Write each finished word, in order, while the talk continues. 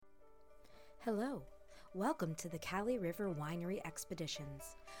Hello. Welcome to the Cali River Winery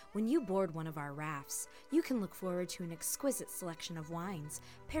Expeditions. When you board one of our rafts, you can look forward to an exquisite selection of wines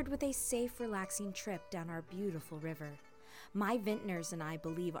paired with a safe, relaxing trip down our beautiful river. My vintners and I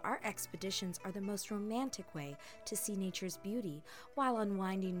believe our expeditions are the most romantic way to see nature's beauty while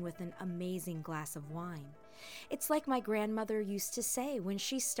unwinding with an amazing glass of wine. It's like my grandmother used to say when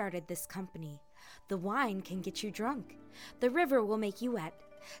she started this company. The wine can get you drunk. The river will make you wet.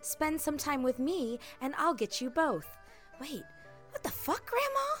 Spend some time with me, and I'll get you both. Wait, what the fuck,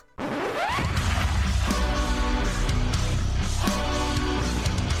 Grandma?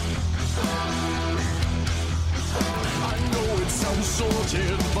 I know it sounds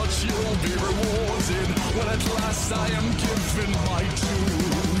sorted, but you'll be rewarded when at last I am given my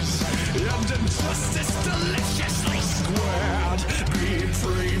dues. And injustice deliciously squared, be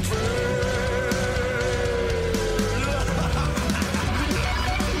prepared.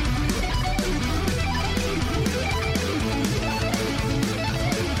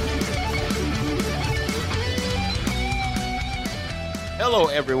 Hello,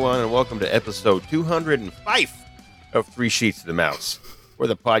 everyone, and welcome to episode 205 of Three Sheets to the Mouse. We're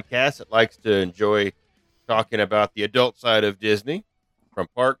the podcast that likes to enjoy talking about the adult side of Disney. From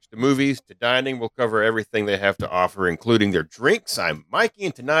parks to movies to dining, we'll cover everything they have to offer, including their drinks. I'm Mikey,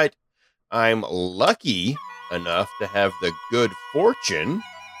 and tonight I'm lucky enough to have the good fortune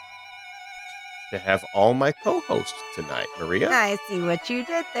to have all my co-hosts tonight. Maria? I see what you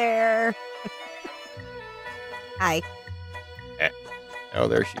did there. Hi. Oh,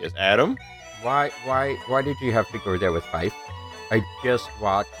 there she is. Adam? Why did you have to go there with Fife? I just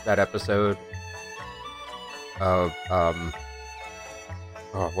watched that episode of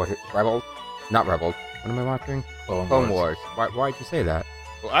Rebels? Not Rebels. What am I watching? Clone Wars. Why'd you say that?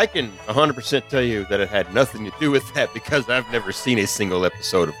 Well, I can 100% tell you that it had nothing to do with that because I've never seen a single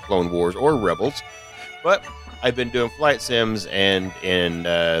episode of Clone Wars or Rebels. But I've been doing flight sims, and in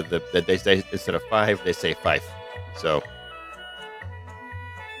they say instead of 5, they say Fife. So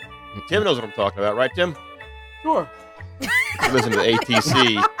Tim knows what I'm talking about, right, Tim? Sure. You listen to the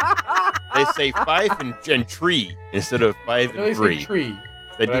ATC. They say Fife and tree instead of 5 and 3. Say tree.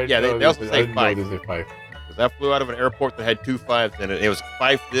 They do, yeah, they also say Fife. They say Fife. Because I flew out of an airport that had 2 5s in it. It was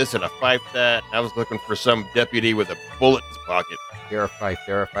 5 this and a 5 that. I was looking for some deputy with a bullet in his pocket. There are Fife,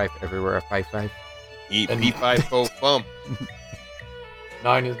 everywhere a Fife. P5 fo bum.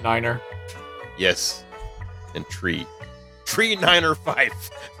 9 is Niner. Yes. And tree. Tree 9 or 5.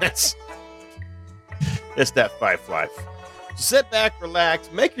 That's that 5 life. Sit back, relax,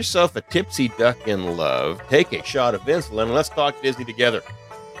 make yourself a tipsy duck in love, take a shot of insulin, and let's talk Disney together.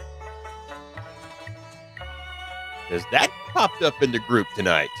 Because that popped up in the group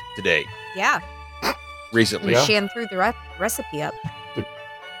today, Yeah. recently. Yeah. Shan threw the recipe up.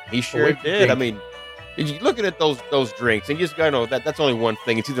 He sure What do you did. think? I mean, you looking at those drinks, and you just gotta know that's only one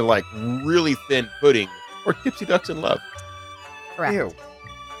thing. It's either like really thin pudding or tipsy ducks in love. Correct. Ew.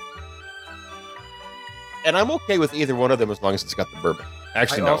 And I'm okay with either one of them as long as it's got the bourbon.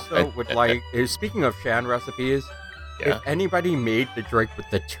 Actually, I no. also would like, speaking of Shan recipes, Yeah. if anybody made the drink with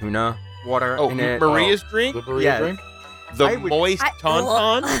the tuna water Oh, in it. Maria's drink? The burrito Yes. drink? The I would- moist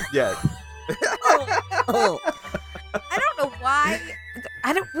tauntaun? Yes. Oh. I don't know why.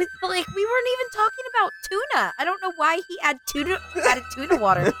 We weren't even talking about tuna. I don't know why he added tuna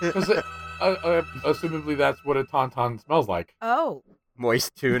water. Because assumably that's what a tauntaun smells like. Oh.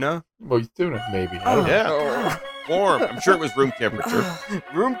 Moist tuna. Moist tuna, maybe. I don't know. Yeah. Warm. I'm sure it was room temperature.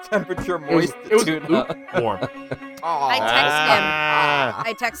 Room temperature It was, moist it was tuna. lukewarm. I texted him. Ah.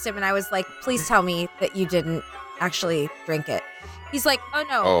 I texted him and I was like, please tell me that you didn't actually drink it. He's like, oh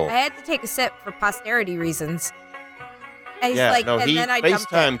no, Oh. I had to take a sip for posterity reasons. And he's Yeah, like, no, and he then I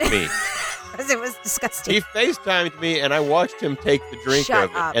dumped FaceTimed it. me. Because it was disgusting. He FaceTimed me, and I watched him take the drink Shut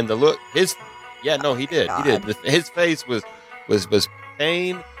of it. up. And the look, he did. God. He did. His face was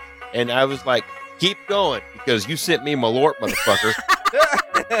pain, and I was like, keep going, because you sent me Malort, motherfucker.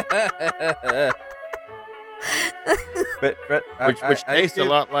 which tastes a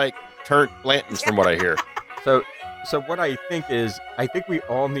lot like turnt Blanton's from what I hear. So what I think we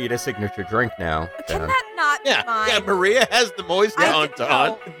all need a signature drink now. Can that not Yeah, be mine? yeah. Maria has the moist I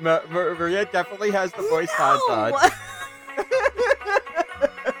tauntaun. know. Maria definitely has the voice No. tauntaun.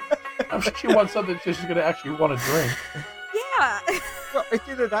 I'm sure she wants something she's going to actually want to drink. Yeah. Well, it's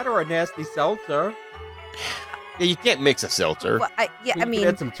either that or a nasty seltzer. Yeah, you can't mix a seltzer. Well, I You can mean,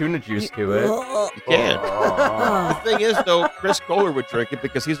 add some tuna juice to it. You can't. Oh. The thing is, though, Chris Kohler would drink it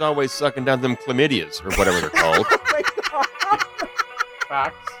because he's always sucking down them chlamydias or whatever they're called. Oh my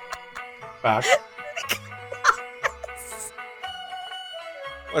God. Facts.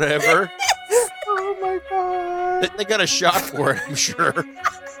 Whatever. my god. They got a shot for it, I'm sure.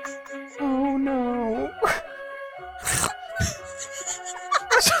 Oh no.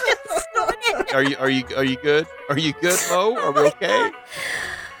 Are you good? Are you good, Mo? Are we okay?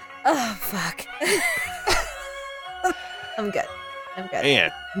 Oh, fuck. I'm good.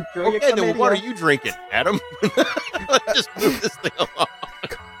 Man. Enjoy your Okay, then what are chlamydia. you drinking, Adam? Let's just move this thing along.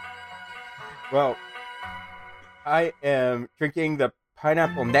 Well, I am drinking the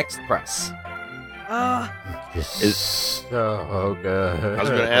Pineapple Next Press. This is so good. I was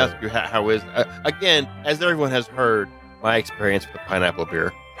going to ask you how is again, as everyone has heard, my experience with the pineapple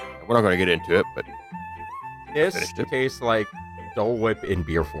beer. We're not going to get into it, but This finished it. tastes like Dole Whip in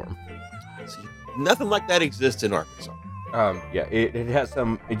beer form. see, nothing like that exists in Arkansas. Yeah, it has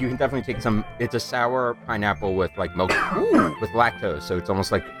some. You can definitely take some. It's a sour pineapple with like milk, with lactose, so it's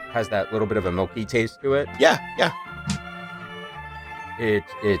almost like has that little bit of a milky taste to it. Yeah.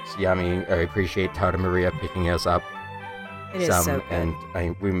 It's yummy. I appreciate Tata Maria picking us up It is some, so good.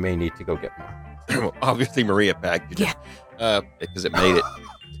 and we may need to go get more. Well, obviously, Maria packed it. Yeah. Because it made it.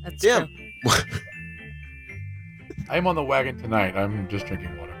 That's Damn. true. I'm on the wagon tonight. I'm just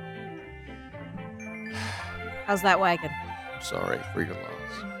drinking water. How's that wagon? Sorry for your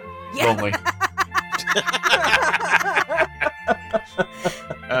loss. Lonely.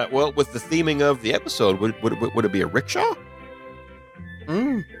 Well, with the theming of the episode, would it be a rickshaw?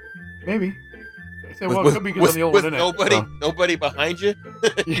 Maybe. I say, well, it could be because I'm the only with one in nobody, it. nobody behind you.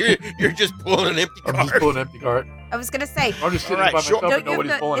 you're just pulling an empty I'm just cart. pulling an empty cart. I was gonna say, I'm just sitting All right, by sure. myself and don't you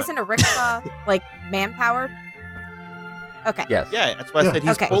nobody's have to, pulling it. isn't a rickshaw like man-powered? Okay. Yes. Yeah, that's why I said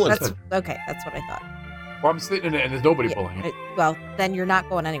he's Okay, pulling that's it. okay. That's what I thought. Well, I'm sitting in it and there's nobody Yeah, pulling it. Well, then you're not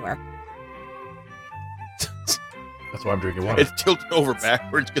going anywhere. That's why I'm drinking water. It's tilted over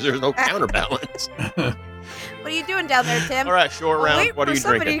backwards because there's no counterbalance. What are you doing down there, Tim? All right, short Well, round. wait What for are you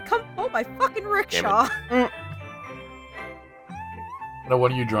somebody drinking? to come pull my fucking rickshaw. No,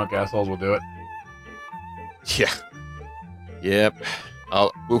 one of you drunk assholes will do it. Yeah. Yep.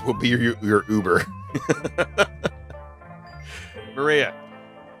 We'll be your Uber. Maria,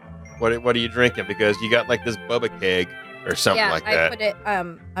 what are you drinking? Because you got like this Bubba keg or something Yeah, like I that. put it.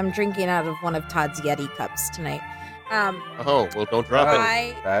 I'm drinking out of one of Todd's Yeti cups tonight. Oh, well, don't drop it.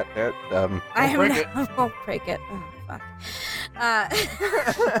 I Don't am break not, it. I won't break it. Oh, fuck.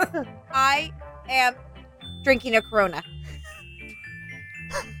 I am drinking a Corona.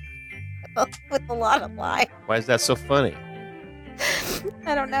 With a lot of lime. Why is that so funny?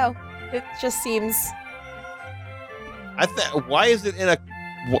 I don't know. It just seems Why is it in a?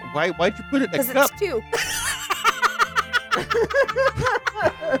 Why'd you put it in because a cup? it's two.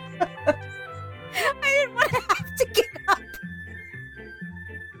 I didn't want to have to get up.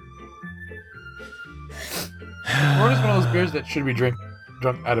 Corona's one of those beers that should be drunk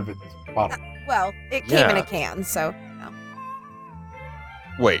out of its bottle. Well, it came in Yeah. a can, so no.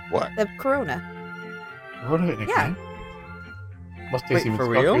 Wait, what? The Corona. Corona in a Yeah. can? Must taste Wait, even for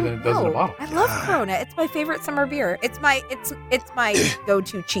stuffier real? than it does in a No, bottle. I love Corona. It's my favorite summer beer. It's my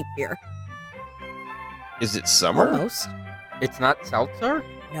go-to cheap beer. Is it summer? Almost. It's not seltzer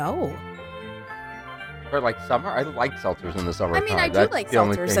No. or like summer. I like seltzers in the summer. I mean, I do like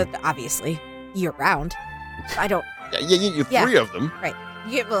seltzers, obviously, year-round. I don't... Yeah, you Yeah. 3 of them.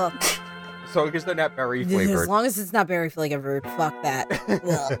 Yeah, well, So because they're not berry as flavored. long as it's not berry flavored, fuck that.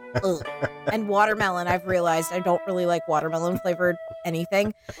 Ugh, ugh. And watermelon, I've realized I don't really like watermelon flavored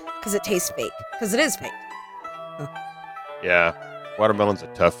anything because it tastes fake. Because it is fake. Yeah, watermelon's a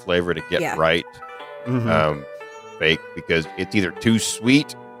tough flavor to get Yeah. right. Mhm. Fake because it's either too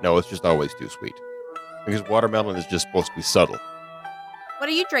sweet. No, it's just always too sweet. Because watermelon is just supposed to be subtle. What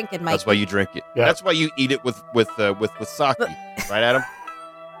are you drinking, Mike? That's why you drink it. Yeah. That's why you eat it with sake, right, Adam?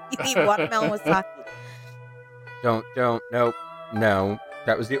 You eat watermelon with sake. Don't, no.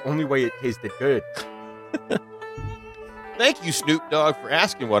 That was the only way it tasted good. Thank you, Snoop Dogg, for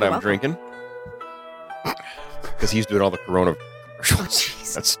asking what You're I'm welcome. drinking. Because he's doing all the Corona Oh, commercials.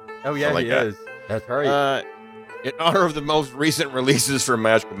 jeez. That's Oh yeah, like he that. is. That's right. in honor of the most recent releases from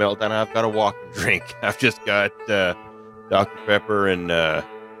Magical Meltdown. I've got a walking drink. I've just got Dr. Pepper and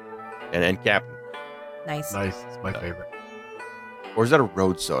Captain. Nice. Nice. It's my favorite. Or is that a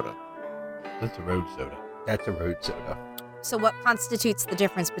road soda? That's a road soda. That's a road soda. So, what constitutes the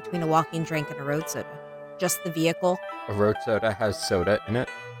difference between a walking drink and a road soda? Just the vehicle? A road soda has soda in it.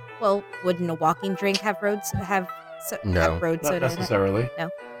 Well, wouldn't a walking drink have No. road Not soda in it? necessarily.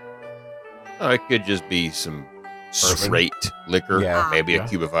 Oh, it could just be some straight liquor. Yeah. Maybe Yeah. a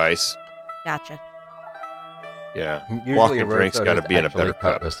cube of ice. Gotcha. Yeah. Usually Walking a road drink's soda gotta is be in a actually better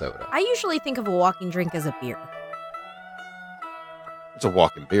cup. of soda. I usually think of a walking drink as a beer. It's a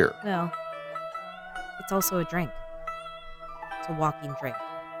walking beer. No. It's also a drink. It's a walking drink.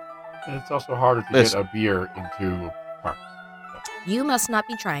 And it's also harder to Listen. get a beer into a park. You must not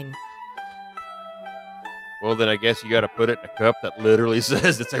be trying. Well, then I guess you got to put it in a cup that literally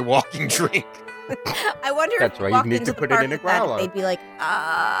says it's a walking drink. I wonder That's if why you you walked need into to the put it park in a with that, growler. they'd be like,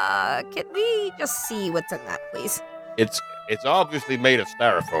 can we just see what's in that, please? It's obviously made of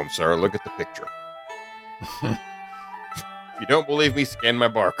styrofoam, sir. Look at the picture. If you don't believe me, scan my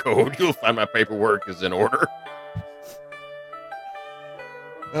barcode. You'll find my paperwork is in order.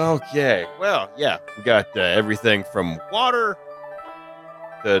 Okay. Well, yeah, we got everything from water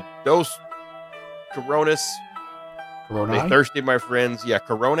to Dos Coronas. Corona? Stay thirsty, my friends. Yeah,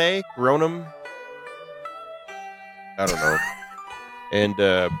 Coronum. I don't know.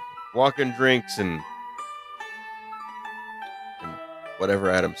 And walking drinks and whatever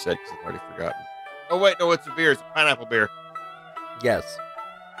Adam said, because I've already forgotten. Oh, wait, no, it's a beer. It's a pineapple beer. Yes.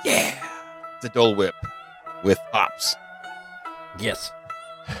 Yeah. It's a Dole Whip with hops. Yes.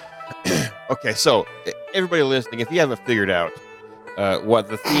 Okay, so everybody listening, if you haven't figured out what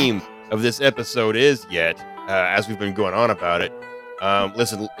the theme of this episode is yet, as we've been going on about it,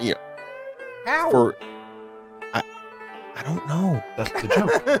 listen, you know, How? I don't know. That's the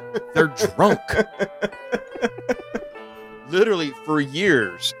joke. They're drunk. Literally for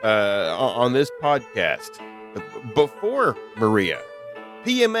years on this podcast, before Maria,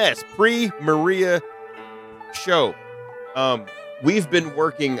 PMS, pre-Maria show, we've been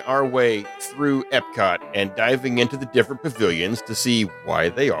working our way through Epcot and diving into the different pavilions to see why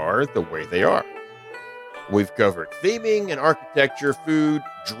they are the way they are. We've covered theming and architecture, food,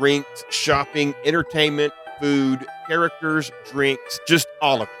 drinks, shopping, entertainment, food, characters, drinks, just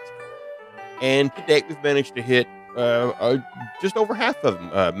all of it. And to date, we've managed to hit just over half of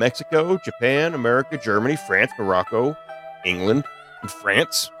them. Mexico, Japan, America, Germany, France, Morocco, England, and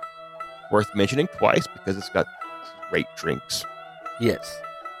France. Worth mentioning twice because it's got great drinks. Yes.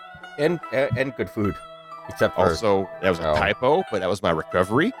 And good food. Except for Also, that was a Oh. typo, but that was my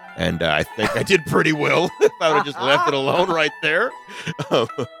recovery. And I think I did pretty well if I would have just left it alone right there. I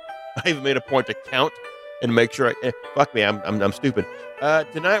even made a point to count and make sure fuck me, I'm stupid.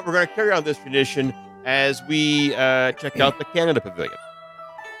 Tonight, we're going to carry on this tradition as we check out the Canada Pavilion.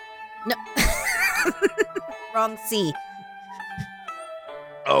 No. Wrong C.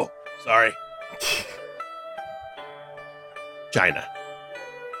 Oh, sorry. China.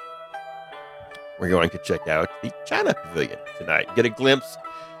 We're going to check out the China Pavilion tonight. Get a glimpse.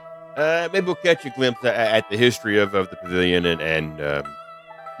 Maybe we'll catch a glimpse at the history of the pavilion and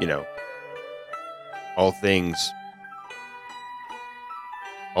you know, all things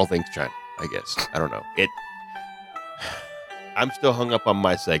China, I guess. I don't know. I'm still hung up on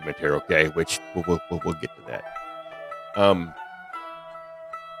my segment here, okay? Which we'll get to that.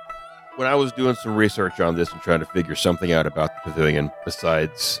 When I was doing some research on this and trying to figure something out about the pavilion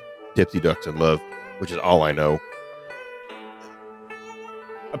besides Tipsy Ducks in Love, which is all I know,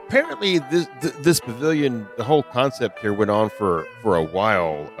 apparently this pavilion, the whole concept here went on for a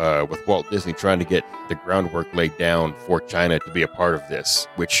while with Walt Disney trying to get the groundwork laid down for China to be a part of this,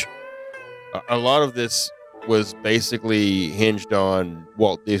 which a lot of this was basically hinged on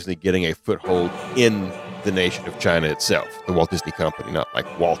Walt Disney getting a foothold in the nation of China itself, the Walt Disney Company, not like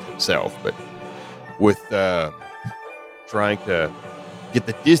Walt himself, but with trying to get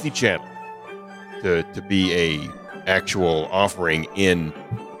the Disney Channel to be a actual offering in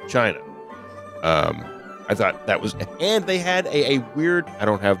China. I thought that was, and they had a weird, I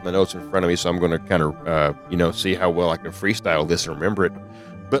don't have my notes in front of me, so I'm going to kind of, see how well I can freestyle this and remember it.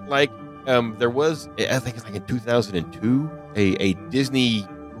 But like, there was, I think it's like in 2002, a Disney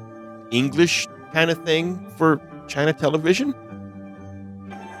English kind of thing for China television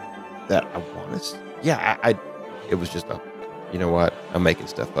that I want to, it was just you know what? I'm making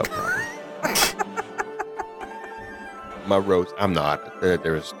stuff up. My roads, I'm not. We're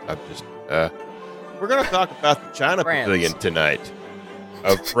going to talk about the China France. Pavilion tonight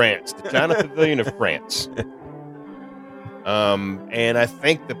of France, the China Pavilion of France. And I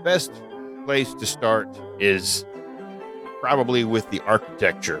think the best place to start is probably with the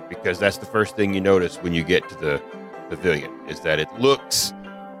architecture, because that's the first thing you notice when you get to the pavilion, is that it looks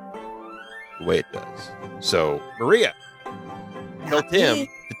the way it does. So, Maria, tell Not Tim me.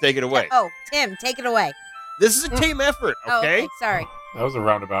 to take it away. Oh, Tim, take it away. This is a team effort, Oh, okay? sorry. That was a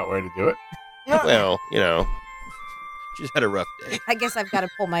roundabout way to do it. Well, she's had a rough day. I guess I've got to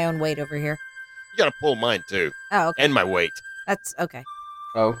pull my own weight over here. You got to pull mine, too, Oh, okay. and my weight. That's okay.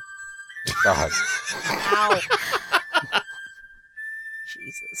 Oh, God. Ow.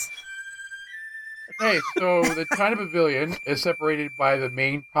 Jesus. Okay, so the China Pavilion is separated by the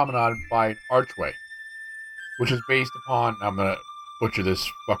main promenade by an archway. which is based upon. I'm gonna butcher this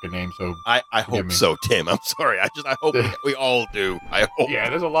fucking name. So I Forgive hope me. so, Tim. I'm sorry. I hope we all do. I hope. yeah,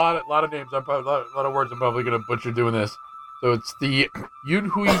 there's a lot of names. A lot of words I'm probably gonna butcher doing this. So it's the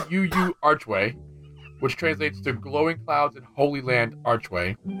Yunhui Yu Archway, which translates to Glowing Clouds and Holy Land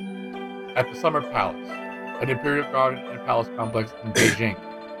Archway, at the Summer Palace, an imperial garden and palace complex in Beijing.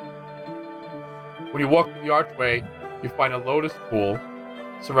 When you walk through the archway, you find a lotus pool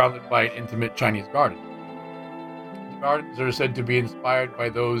surrounded by an intimate Chinese garden. The gardens are said to be inspired by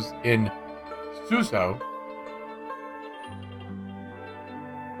those in Suzhou,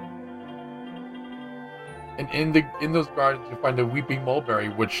 and in those gardens you find a weeping mulberry,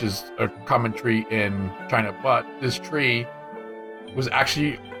 which is a common tree in China. But this tree was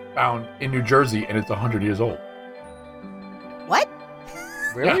actually found in New Jersey, and it's 100 years old. What?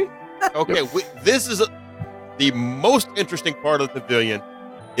 Really? Okay, this is the most interesting part of the pavilion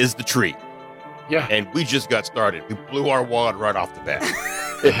is the tree, Yeah. and we just got started. We blew our wad right off the bat.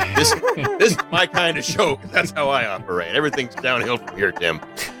 this is my kind of show. 'Cause that's how I operate. Everything's downhill from here, Tim.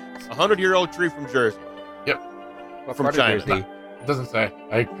 100-year-old tree from Jersey. What From part of China. Jersey? It doesn't say.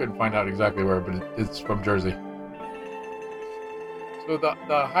 I couldn't find out exactly where, but it's from Jersey. So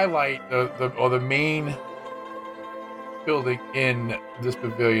the highlight, the main building in this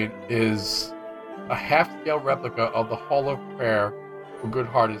pavilion is a half-scale replica of the Hall of Prayer for Good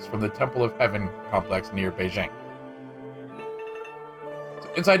Hearts from the Temple of Heaven complex near Beijing. So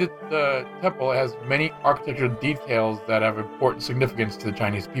inside the temple, it has many architectural details that have important significance to the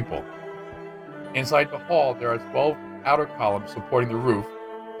Chinese people. Inside the hall, there are 12 outer columns supporting the roof,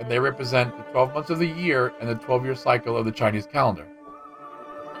 and they represent the 12 months of the year and the 12-year cycle of the Chinese calendar.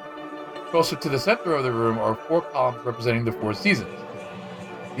 Closer to the center of the room are 4 columns representing the 4 seasons.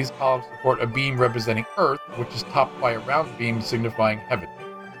 These columns support a beam representing Earth, which is topped by a round beam signifying heaven.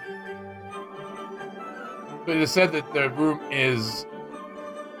 So it is said that the room is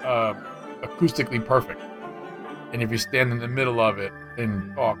acoustically perfect, and if you stand in the middle of it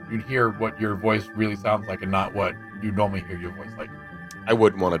and talk, you'd hear what your voice really sounds like and not what you normally hear your voice like. I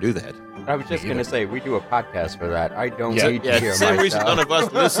wouldn't want to do that. I was just Me going to either. say, we do a podcast for that. I don't Yeah, need Yeah, to it's hear the same reason myself. none of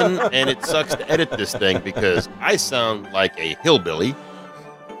us listen, and it sucks to edit this thing because I sound like a hillbilly.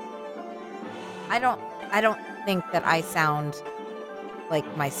 I don't think that I sound like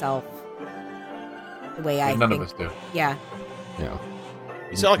myself the way I None think. of us do. Yeah. Yeah.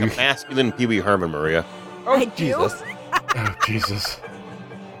 You sound like a masculine Pee Wee Herman, Maria. Oh, I do? Jesus. Oh, Jesus.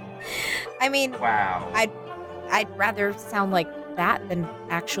 I mean, Wow. I'd rather sound like that than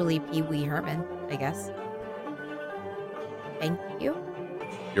actually Pee Wee Herman, I guess. Thank you.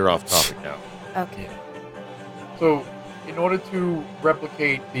 You're off topic now. Okay. So, in order to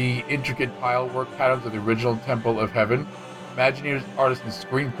replicate the intricate tile work patterns of the original Temple of Heaven, Imagineers artisans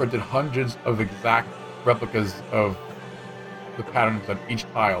screen printed hundreds of exact replicas of the patterns on each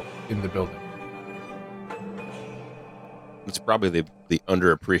tile in the building. It's probably the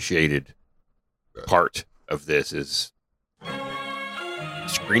underappreciated part of this is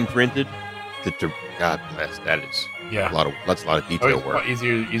screen printed. To God bless, that is Yeah. that's a lot of Oh, detail it's work.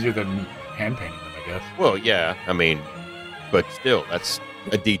 easier than hand painting them, I guess. Well, yeah, I mean, but still, that's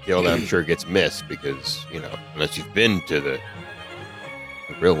a detail that I'm sure gets missed because, you know, unless you've been to the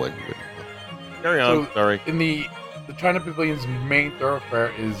real one, you wouldn't know. Carry on, So- sorry. In the China Pavilion's main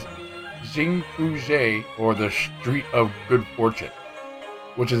thoroughfare is Jingfuzhe, or the Street of Good Fortune,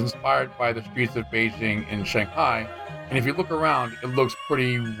 which is inspired by the streets of Beijing and Shanghai. And if you look around, it looks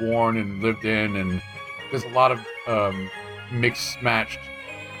pretty worn and lived in, and there's a lot of mixed, matched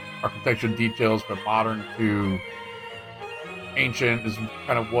architectural details from modern to ancient. Is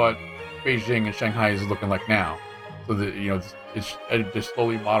kind of what Beijing and Shanghai is looking like now. So that, you know, it's just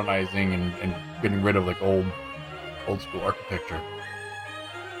slowly modernizing and getting rid of like old school architecture.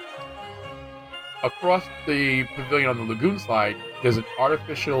 Across the pavilion on the lagoon side, there's an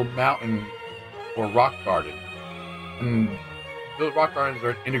artificial mountain or rock garden. And the rock gardens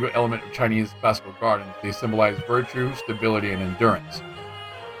are an integral element of Chinese classical gardens. They symbolize virtue, stability, and endurance.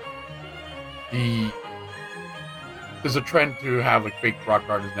 There's a trend to have like fake rock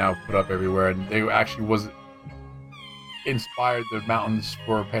gardens now put up everywhere, and they actually inspired the mountains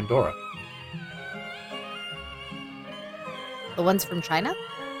for Pandora. The ones from China?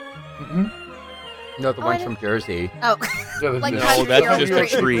 Mm-hmm. No, the Oh, I ones didn't- from Jersey. Oh, Yeah, Like No, Hundred that's Year Old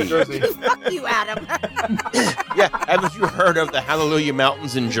just a Tree. tree. fuck you, Adam. Yeah, haven't you heard of the Hallelujah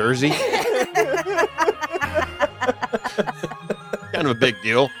Mountains in Jersey? Kind of a big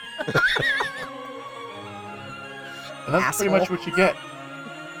deal. And that's pretty Asshole. much what you get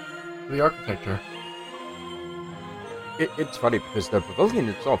for the architecture. It's funny because the pavilion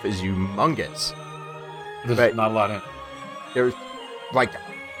itself is humongous. There's But- not a lot in it. There's like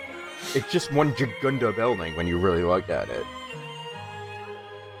it's just one Jagunda building when you really look at it.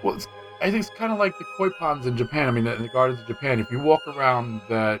 Well, I think it's kind of like the koi ponds in Japan. I mean, in the gardens of Japan, if you walk around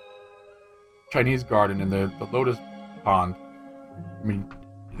that Chinese garden and the lotus pond, I mean,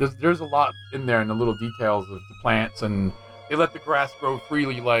 there's a lot in there in the little details of the plants, and they let the grass grow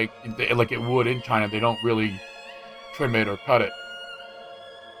freely like it would in China. They don't really trim it or cut it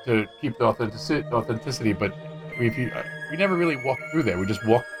to keep the authenticity. But we never really walked through there. We just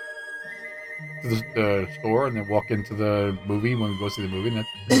walked to the store and then walk into the movie when we go see the movie, and that's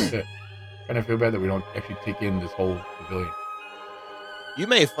pretty much it. Kind of feel bad that we don't actually take in this whole pavilion. You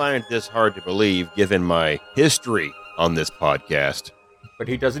may find this hard to believe given my history on this podcast. But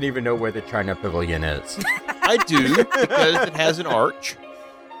he doesn't even know where the China Pavilion is. I do, because it has an arch.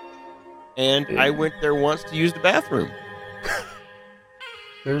 And I went there once to use the bathroom.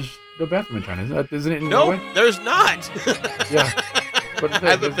 There's no bathroom in China, isn't it? In No, Norway? there's not. Yeah. But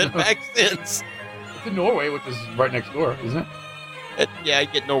I haven't been back since. It's in Norway, which is right next door, isn't it? Yeah, I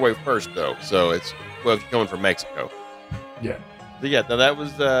get Norway first, though. So it's, well, if you're going from Mexico. Yeah. So yeah, now that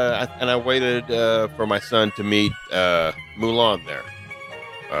was, I waited for my son to meet Mulan there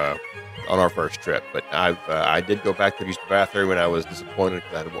on our first trip. But I did go back to use the bathroom, and I was disappointed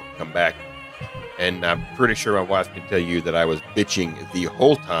because I had to come back. And I'm pretty sure my wife can tell you that I was bitching the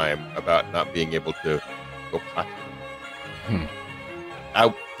whole time about not being able to go potty.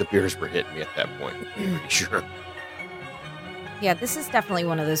 The beers were hitting me at that point. I'm pretty sure. Yeah, this is definitely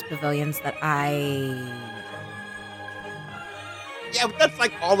one of those pavilions that Yeah, but that's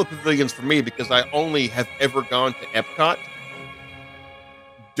like all the pavilions for me because I only have ever gone to Epcot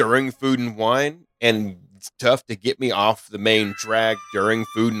during Food and Wine, and it's tough to get me off the main drag during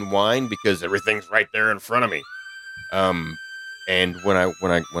Food and Wine because everything's right there in front of me. And when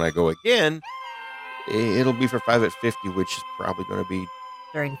I go again, it'll be for 5 at 50, which is probably going to be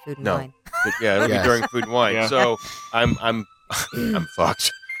during Food and No. Wine. yeah, it'll Yes. be during Food and Wine. Yeah. So I'm I'm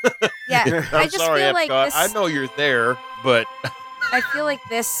fucked. Yeah, I I'm just sorry, feel Epcot. like this. I know you're there, but I feel like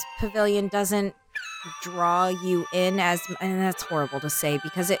this pavilion doesn't draw you in as, and that's horrible to say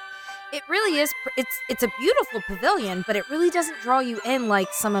because it really is. It's a beautiful pavilion, but it really doesn't draw you in like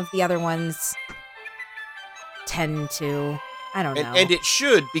some of the other ones tend to. I don't know. and it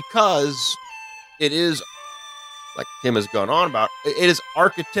should, because it is, like Tim has gone on about, it is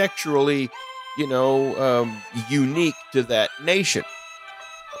architecturally, unique to that nation.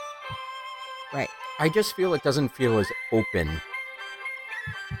 I just feel it doesn't feel as open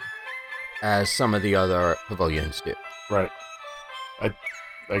as some of the other pavilions do. Right. I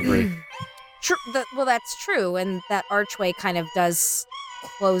agree. Well, that's true, and that archway kind of does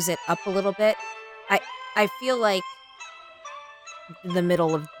close it up a little bit. I feel like the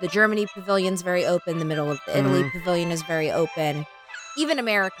middle of the Germany pavilion's very open. The middle of the Italy pavilion is very open. Even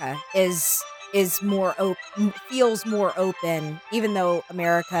America is more open, feels more open, even though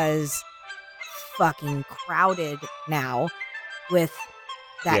America is fucking crowded now with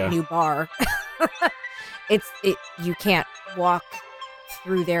that Yeah. new bar. You can't walk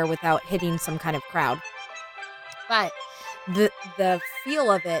through there without hitting some kind of crowd. But the feel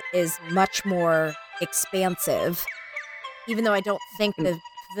of it is much more expansive. Even though I don't think the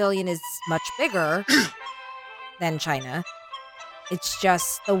pavilion is much bigger than China, it's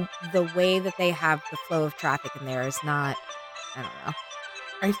just the way that they have the flow of traffic in there is not. I don't know.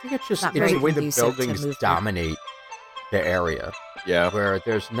 I think it's just Not it's very the way the conducive to buildings move through. dominate the area, Yeah. where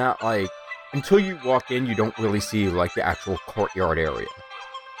there's not like until you walk in, you don't really see like the actual courtyard area.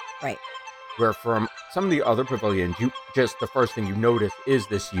 Right. Where from some of the other pavilions, you just the first thing you notice is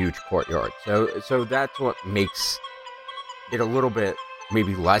this huge courtyard. So that's what makes it a little bit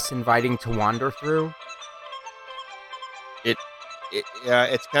maybe less inviting to wander through.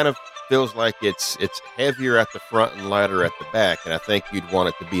 It's kind of feels like it's heavier at the front and lighter at the back, and I think you'd want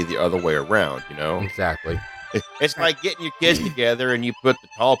it to be the other way around. Exactly. It's like getting your kids together and you put the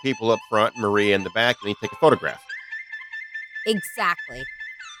tall people up front, Maria in the back, and you take a photograph. Exactly.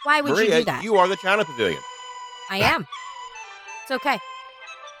 Why would Maria, you do that? you are the China Pavilion. I am. It's okay.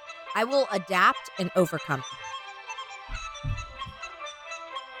 I will adapt and overcome.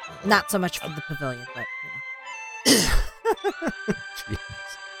 Not so much for the pavilion, but Jeez.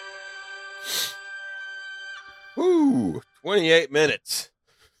 Woo! 28 minutes.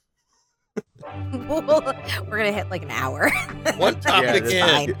 we're gonna hit like an hour. One topic that's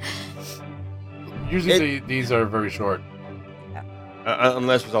in. fine. Usually these are very short.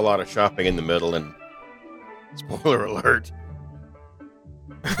 Unless there's a lot of shopping in the middle, and spoiler alert.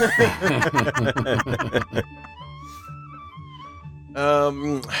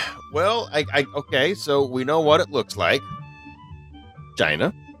 Well, okay, so we know what it looks like.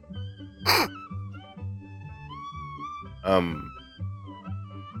 China.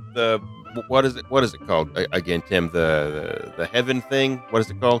 The what is it called again, Tim? The heaven thing. What is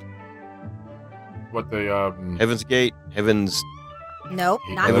it called? What the Heaven's Gate. Heaven's. Nope,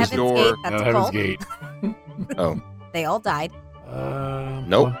 not Heaven's Heaven's Door. Gate. That's no, a Heaven's cult. Gate. Oh, They all died.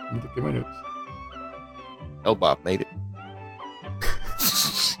 Nope. Let me look at my notes. Elbop made it.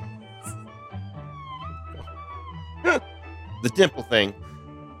 The temple thing.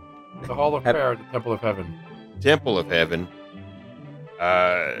 The Hall of Prayer, the Temple of Heaven. Temple of Heaven.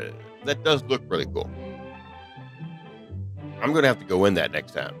 That does look really cool. I'm gonna have to go in that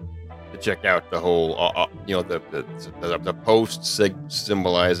next time to check out the whole, the posts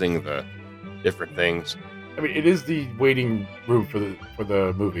symbolizing the different things. I mean, it is the waiting room for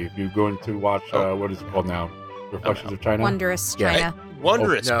the movie. If you go in to watch, what is it called now? Reflections of China. Wondrous Yeah. China.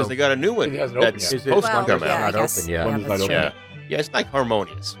 Wondrous, no. because they got a new one It hasn't opened that's yet. supposed to Well, come yeah, out. I Not guess. open yet. Wondrous that's not true. open. Yeah, it's like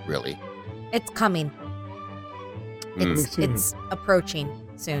Harmonious, really. It's coming. Mm. It's approaching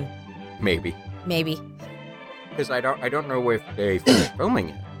soon. Maybe. Maybe. Because I don't know if they finished filming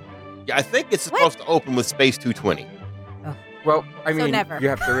it. Yeah, I think it's supposed to open with Space 220. Well, I So mean, never. you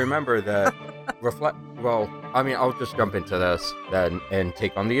have to remember that I'll just jump into this then and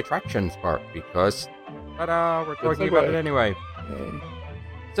take on the attractions part because we're talking about it anyway.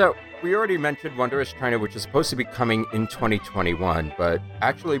 So, we already mentioned Wondrous China, which is supposed to be coming in 2021, but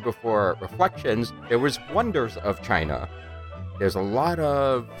actually before Reflections, there was Wonders of China. There's a lot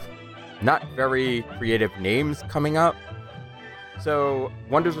of not very creative names coming up. So,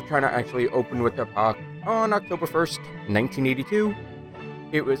 Wonders of China actually opened with Epoch on October 1st, 1982.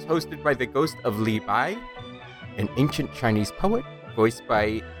 It was hosted by the ghost of Li Bai, an ancient Chinese poet, voiced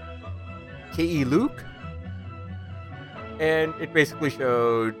by K.E. Luke. And it basically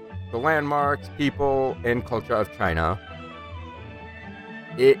showed the landmarks, people, and culture of China.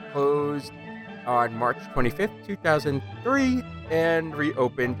 It closed on March 25th, 2003, and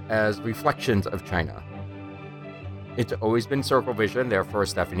reopened as Reflections of China. It's always been Circle Vision, therefore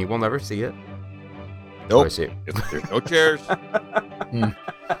Stephanie will never see it. Nope. I see it. There's no chairs.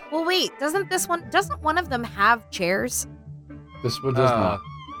 Well, wait. Doesn't one of them have chairs? This one does not.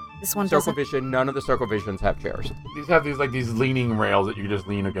 This one Circle doesn't. Vision, none of the Circle Visions have chairs. These have these leaning rails that you just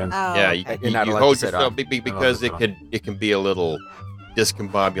lean against. Oh, Yeah, okay. you not allowed to hold sit yourself on. because it can be a little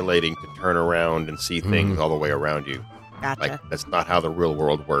discombobulating to turn around and see things all the way around you. Gotcha. Like that's not how the real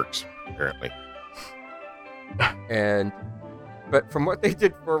world works, apparently. But from what they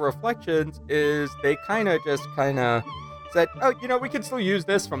did for Reflections is they kind of said, oh, we can still use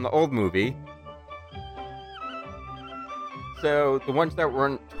this from the old movie. So the ones that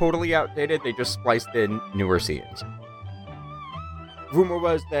weren't totally outdated, they just spliced in newer scenes. Rumor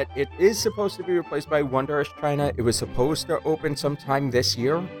was that it is supposed to be replaced by Wondrous China. It was supposed to open sometime this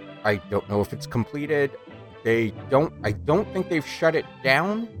year. I don't know if it's completed. I don't think they've shut it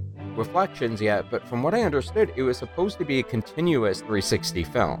down, Reflections, yet, but from what I understood, it was supposed to be a continuous 360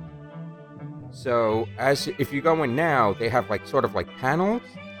 film. So, if you go in now, they have sort of panels,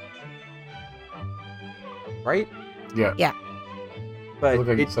 right? Yeah. Yeah. They But look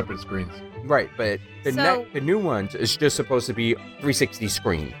like it's separate screens. right, but So- the new ones is just supposed to be 360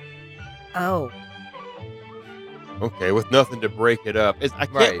 screen. Oh. Okay, with nothing to break it up. I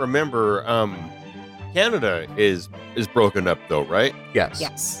can't Right. remember. Canada is broken up though, right? Yes.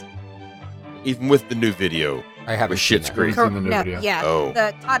 Yes. Even with the new video. I haven't With seen shit that. screen. Seen the new No, video. yeah. Oh.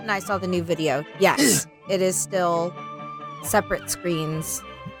 Todd and I saw the new video. Yes, it is still separate screens.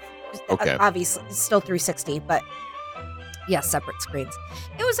 Okay. Obviously, it's still 360, but yes, separate screens.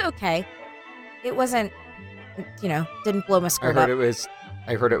 It was okay. It wasn't, didn't blow my I skirt heard up.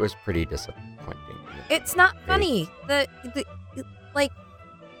 it was pretty disappointing. It's not funny.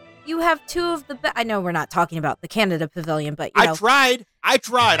 You have two of the I know we're not talking about the Canada Pavilion, but I tried.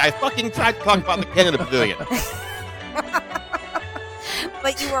 I fucking tried to talk about the Canada Pavilion.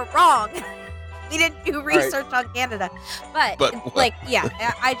 but you were wrong. We didn't do research on Canada. But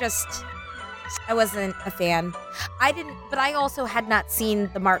I wasn't a fan. But I also had not seen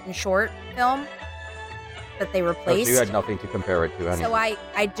the Martin Short film that they Oh, so replaced. you had nothing to compare it to anyway. So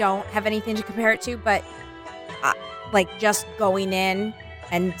I don't have anything to compare it to, but just going in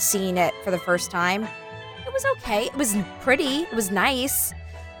and seeing it for the first time, it was okay. It was pretty. It was nice.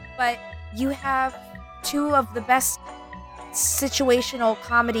 But you have two of the best situational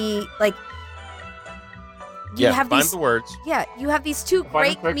comedy, you have find these the words. yeah, you have these two Find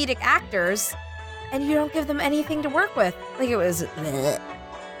great them quick. comedic actors, and you don't give them anything to work with. It was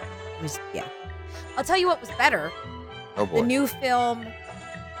yeah. I'll tell you what was better. Oh the boy. new film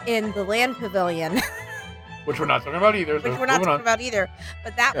in the Land Pavilion, Which we're not talking about either. which so we're not moving talking on. about either.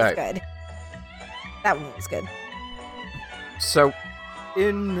 But that was Right. good. That one was good. So,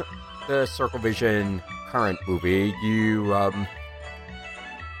 in the Circle Vision current movie,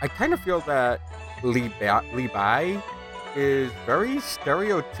 I kind of feel that Li Bai is very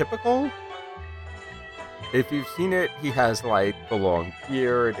stereotypical. If you've seen it, he has like the long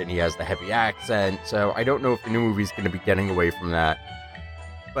beard and he has the heavy accent. So I don't know if the new movie's going to be getting away from that.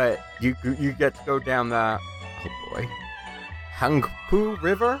 But you get to go down the Hangpu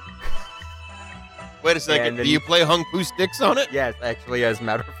River. Wait a second. And Do then you play Hung Pu sticks on it? Yes, actually, as a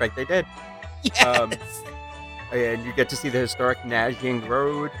matter of fact, they did. Yes. And you get to see the historic Nanjing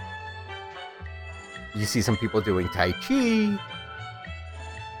Road. You see some people doing Tai Chi.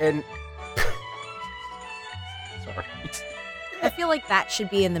 And. Sorry. I feel like that should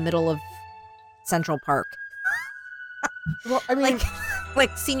be in the middle of Central Park. Well, I mean,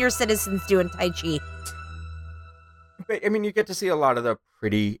 Like senior citizens doing Tai Chi. but, I mean, you get to see a lot of the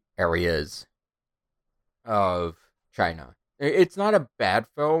pretty areas of China. It's not a bad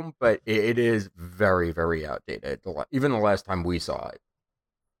film, but it is very, very outdated. Even the last time we saw it,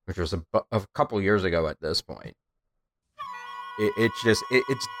 which was a couple years ago at this point.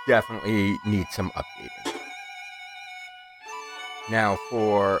 It's definitely needs some updating. Now,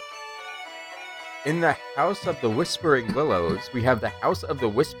 in the House of the Whispering Willows, we have the House of the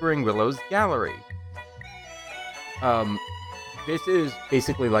Whispering Willows Gallery. This is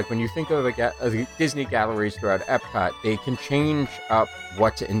basically like when you think of the Disney galleries throughout Epcot, they can change up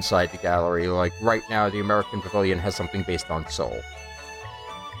what's inside the gallery. Like right now, the American Pavilion has something based on Seoul.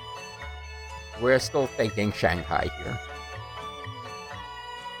 We're still thinking Shanghai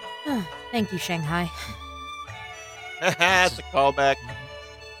here. Thank you, Shanghai. That's a callback.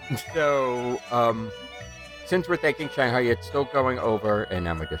 So, since we're thinking Shanghai, it's still going over, and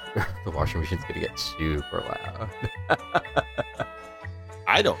now the washing machine's gonna get super loud.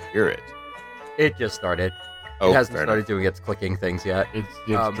 I don't hear it. It just started. Oh, It hasn't fair started doing its clicking things yet. It's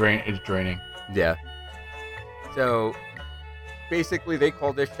draining. Yeah. So, basically, they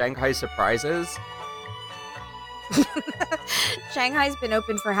call this Shanghai Surprises. Shanghai's been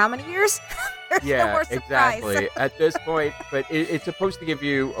open for how many years? There's no Yeah, more surprise. exactly. At this point, but it's supposed to give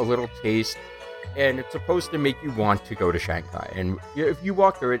you a little taste, and it's supposed to make you want to go to Shanghai. And if you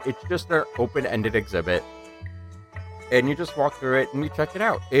walk through it, it's just an open-ended exhibit, and you just walk through it and you check it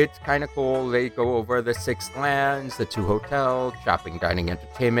out. It's kind of cool. They go over the 6 lands, the 2 hotels, shopping, dining,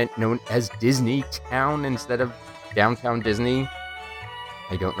 entertainment, known as Disney Town instead of Downtown Disney.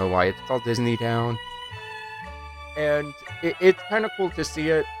 I don't know why it's called Disney Town. And it's kind of cool to see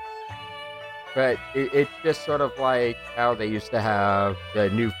it. But it's just sort of like how they used to have the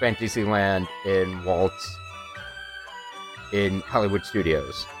new Fantasyland in Walt's in Hollywood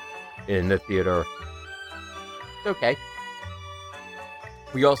Studios in the theater. It's okay.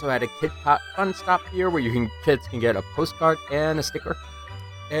 We also had a Kit Kat Fun Stop here where kids can get a postcard and a sticker.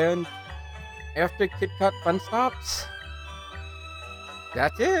 And after Kit Kat Fun Stops,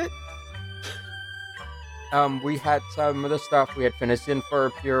 that's it. We had some of the stuff. We had Phineas and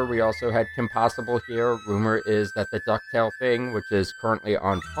Ferb here. We also had Kim Possible here. Rumor is that the DuckTale thing, which is currently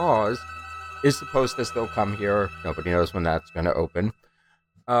on pause, is supposed to still come here. Nobody knows when that's going to open.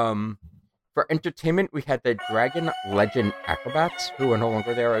 For entertainment, we had the Dragon Legend Acrobats, who are no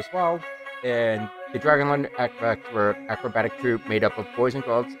longer there as well. And the Dragon Legend Acrobats were an acrobatic troupe made up of boys and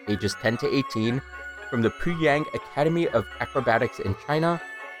girls ages 10 to 18 from the Puyang Academy of Acrobatics in China.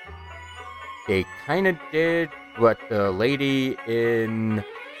 They kind of did what the lady in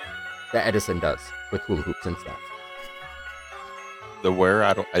the Edison does with hula hoops and stuff. The where?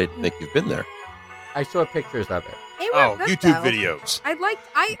 I didn't think you've been there. I saw pictures of it. They were Oh, good, YouTube though. videos.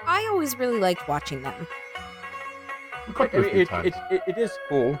 I always really liked watching them. We clicked it a few times. It is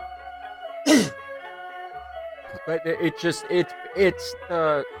cool. But it's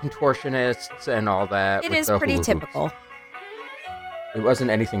the contortionists and all that. It with is the pretty hula hoops. typical. It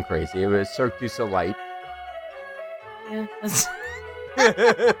wasn't anything crazy. It was Cirque du Soleil. Yeah,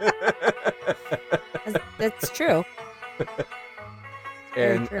 that's true.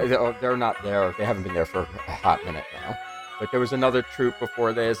 And Very they're not there. They haven't been there for a hot minute now. But there was another troupe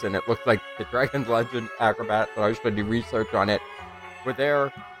before this, and it looked like the Dragon Legend Acrobat, but I was going to do research on it, were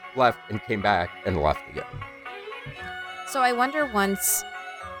there, left, and came back, and left again. So I wonder once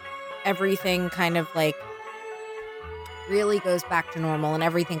everything kind of like really goes back to normal and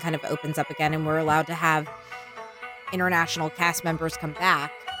everything kind of opens up again and we're allowed to have international cast members come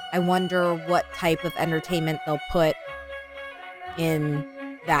back, I wonder what type of entertainment they'll put in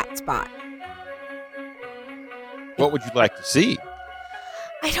that spot. What would you like to see?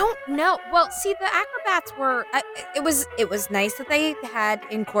 I don't know. Well, see, the acrobats were. It was nice that they had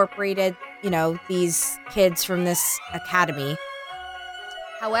incorporated, these kids from this academy.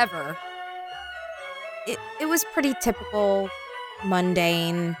 However, it was pretty typical,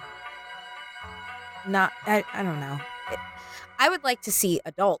 mundane. Not. I don't know. I would like to see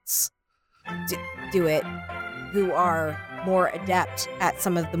adults do it, who are more adept at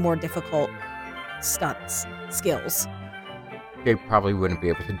some of the more difficult skills. They probably wouldn't be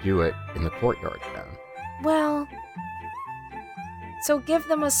able to do it in the courtyard then. Well, so give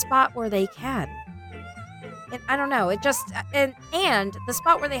them a spot where they can. And I don't know. It just and the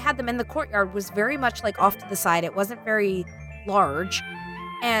spot where they had them in the courtyard was very much like off to the side. It wasn't very large,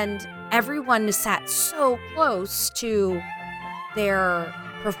 and everyone sat so close to their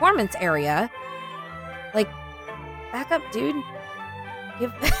performance area. Like, back up, dude.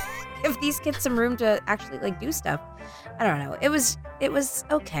 Give these kids some room to actually do stuff. I don't know. It was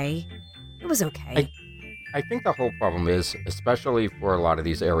okay. It was okay. I think the whole problem is, especially for a lot of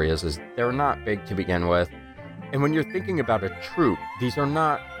these areas, is they're not big to begin with. And when you're thinking about a troupe, these are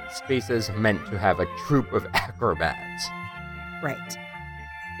not spaces meant to have a troupe of acrobats. Right.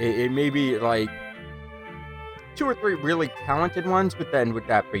 It may be 2 or 3 really talented ones, but then would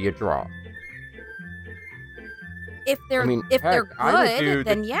that be a draw? If they're I would do good,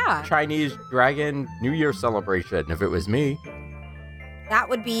 then yeah. Chinese Dragon New Year celebration, if it was me. That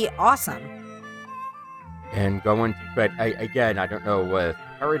would be awesome. And but I don't know with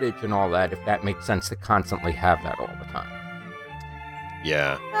heritage and all that, if that makes sense to constantly have that all the time.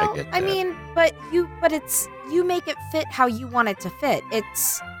 Yeah, Well, I get that. I mean, but you make it fit how you want it to fit.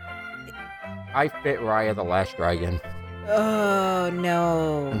 I fit Raya the Last Dragon. Oh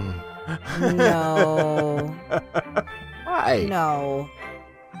no. No. Why? No.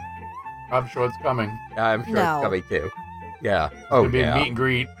 I'm sure it's coming. I'm sure No. it's coming too. Yeah. It'll Oh, be a yeah. meet and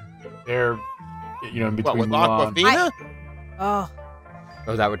greet. They're, in What, between with Mulan. Aquafina? Oh.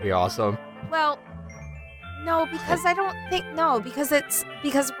 Oh, that would be awesome. Well, no, because I don't think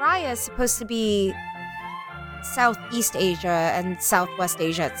because Raya is supposed to be Southeast Asia and Southwest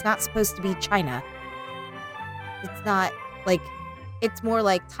Asia. It's not supposed to be China. It's not it's more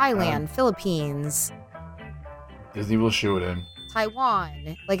like Thailand, Philippines, Disney will shoe it in.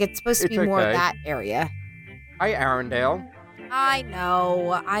 Taiwan. It's supposed to It's be more okay. that area. Hi, Arendelle. I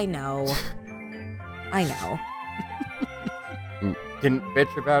know. Didn't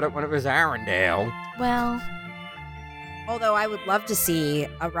bitch about it when it was Arendelle. Well, although I would love to see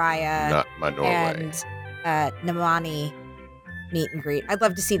Araya Not my Norway. and Namani meet and greet. I'd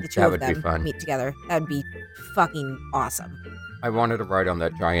love to see the two That of would be them fun. meet together. That would be fucking awesome. I wanted to ride on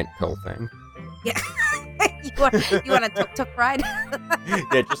that giant pill thing. Yeah. you want a tuk-tuk ride?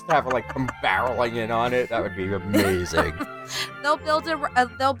 Yeah, just have her come barreling in on it. That would be amazing. They'll build a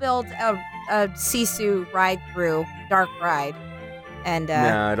Sisu ride through, dark ride. And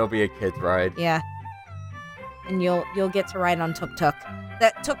No, it'll be a kid's ride. yeah. And you'll get to ride on tuk-tuk.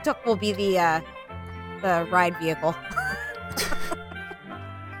 That tuk-tuk will be the ride vehicle.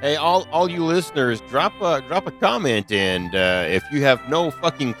 Hey, all you listeners, drop a comment, and if you have no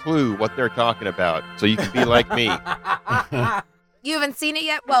fucking clue what they're talking about, so you can be like me. You haven't seen it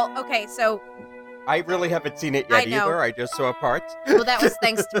yet? Well, okay, so I really haven't seen it yet I know. either. I just saw parts. well, that was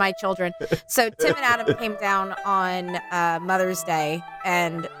thanks to my children. So Tim and Adam came down on Mother's Day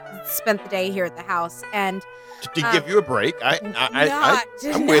and spent the day here at the house. And To give you a break, I'm no.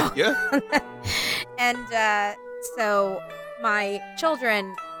 with you. And so my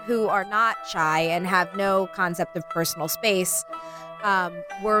children, who are not shy and have no concept of personal space,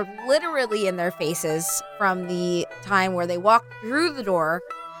 were literally in their faces from the time where they walked through the door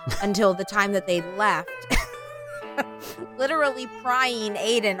until the time that they left. Literally prying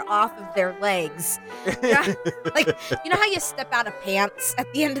Aiden off of their legs. You know how you step out of pants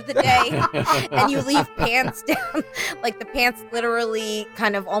at the end of the day and you leave pants down? The pants literally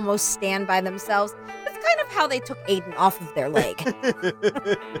kind of almost stand by themselves. That's kind of how they took Aiden off of their leg.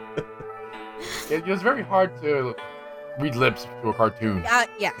 It was very hard to read lips to a cartoon.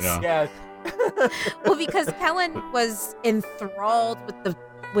 Yes. Yeah. Yes. Well, because Kellen was enthralled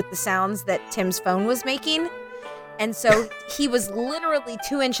with the sounds that Tim's phone was making. And so he was literally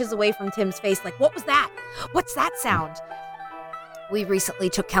 2 inches away from Tim's face, what was that? What's that sound? We recently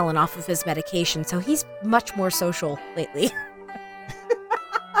took Kellen off of his medication, so he's much more social lately.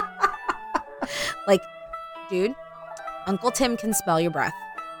 Dude, Uncle Tim can smell your breath.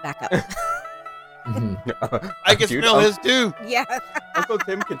 Back up. I can Dude, smell his too. Yeah. Uncle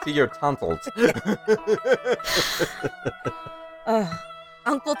Tim can see your tonsils. Ugh.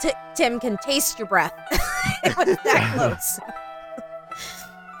 Uncle Tim can taste your breath. It was that close.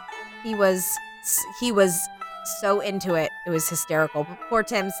 He was so into it. It was hysterical. But poor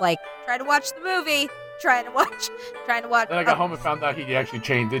Tim's like, trying to watch the movie. Trying to watch. Then I got home and found out he actually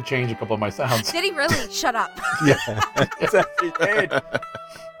did change a couple of my sounds. Did he really? Shut up. Yeah. Yes, he did.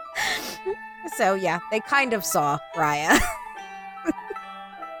 So yeah, they kind of saw Raya.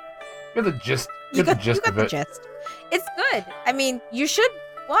 You got the gist. You got of the it. gist. It's good. I mean, you should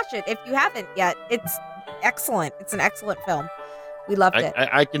watch it if you haven't yet. It's excellent. It's an excellent film. We loved it.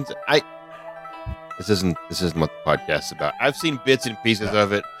 This isn't what the podcast's about. I've seen bits and pieces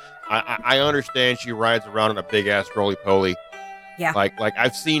of it. I understand she rides around in a big ass roly poly. Yeah. Like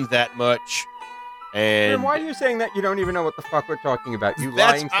I've seen that much. And Then why are you saying that you don't even know what the fuck we're talking about? You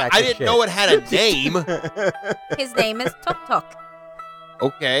that's, lying sack I of didn't shit. know it had a name. His name is Tuk Tuk.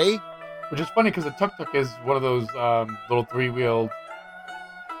 Okay. Which is funny because the tuk-tuk is one of those little three-wheeled,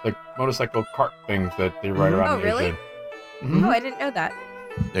 like, motorcycle cart things that they ride around Oh, in really? Asia. Mhm. Oh, I didn't know that.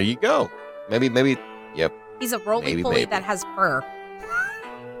 There you go. Maybe. Yep. He's a roly-poly Maybe. that has fur.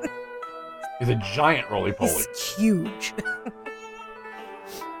 He's a giant roly-poly. He's huge.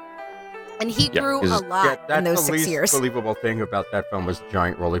 And he Yeah, grew is- a lot that's in those the 6 least years. believable thing about that film was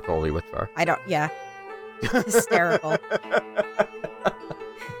giant roly-poly with fur. Yeah. Hysterical.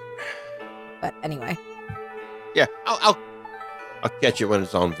 But anyway. Yeah. I'll catch it when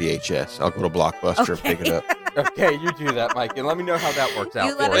it's on VHS. I'll go to Blockbuster and pick it up. Okay, you do that, Mike, and let me know how that works out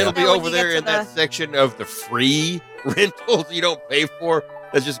You let for us you. It'll be know when over you get there to in that the- section of the free rentals you don't pay for.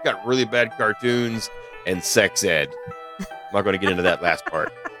 That's just got really bad cartoons and sex ed. I'm not going to get into that last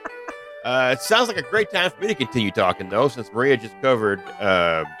part. It sounds like a great time for me to continue talking, though, since Maria just covered,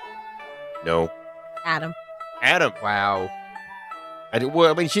 Adam. Adam. Wow.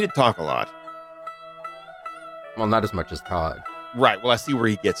 She did talk a lot. Well, not as much as Todd. Right. Well, I see where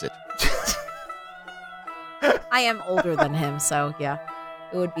he gets it. I am older than him, so yeah.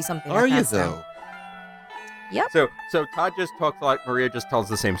 It would be something. Are to you, pass down. though? So Todd just talks like Maria just tells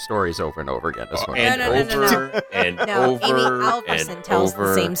the same stories over and over again. That's what And No. over and No, over Amy and Alverson tells over,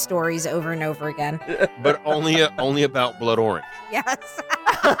 the same stories over and over again. but only about Blood Orange. Yes.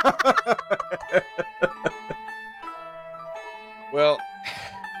 Well,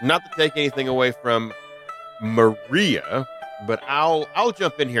 not to take anything away from Maria, but I'll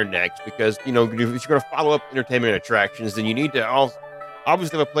jump in here next because, if you're going to follow up entertainment attractions, then you need to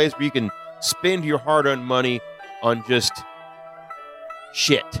obviously have a place where you can spend your hard-earned money on just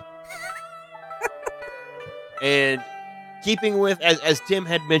shit. And keeping with, as Tim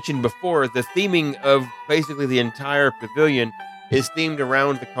had mentioned before, the theming of basically the entire pavilion is themed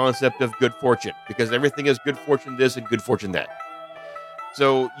around the concept of good fortune, because everything is good fortune this and good fortune that.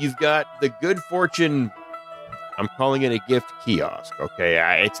 So you've got the good fortune, I'm calling it a gift kiosk,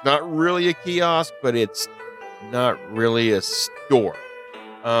 okay? It's not really a kiosk, but it's not really a store.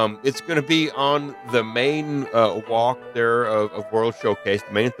 It's going to be on the main walk there of World Showcase,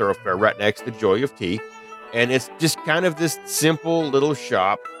 the main thoroughfare, right next to Joy of Tea. And it's just kind of this simple little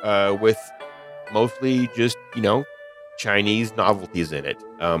shop with mostly just, Chinese novelties in it.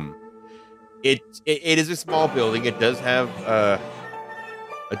 It is a small building. It does have a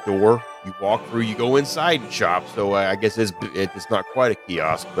door. You walk through, you go inside and shop. So I guess it's not quite a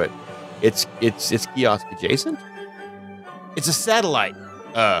kiosk, but it's kiosk adjacent. It's a satellite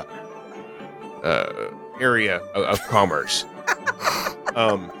area of commerce.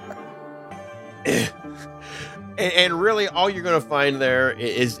 And really, all you're going to find there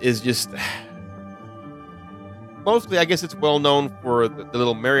is just mostly, I guess it's well known for the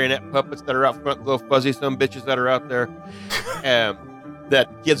little marionette puppets that are out front, the little fuzzy some bitches that are out there, that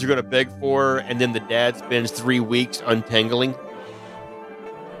kids are going to beg for, and then the dad spends 3 weeks untangling.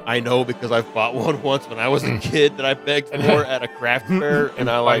 I know because I bought one once when I was a kid that I begged for at a craft fair, and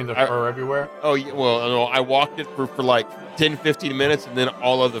Finding the fur everywhere. Oh, yeah, well, no, I walked it for like 10, 15 minutes, and then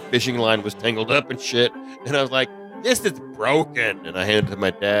all of the fishing line was tangled up and shit. And I was like, this is broken. And I handed it to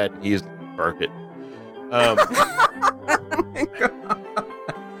my dad, and he's burnt it. Oh my God.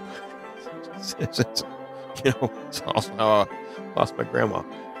 It's also how I lost my grandma.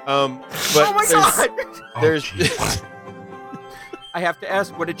 But Oh my God. There's Jeez. I have to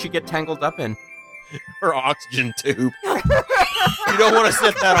ask, what did she get tangled up in? her oxygen tube. You don't want to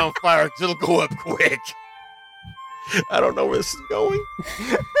set that on fire because it'll go up quick. I don't know where this is going.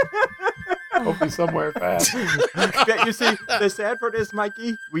 Hopefully somewhere fast. But you see, the sad part is,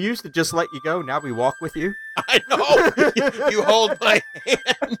 Mikey, we used to just let you go. Now we walk with you. I know. You hold my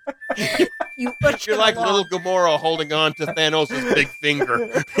hand. You push You're it like along. little Gamora holding on to Thanos' big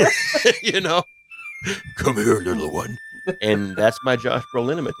finger. You know? Come here, little one. And that's my Josh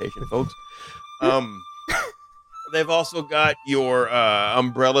Brolin imitation, folks. They've also got your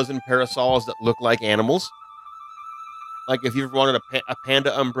umbrellas and parasols that look like animals. Like if you've wanted a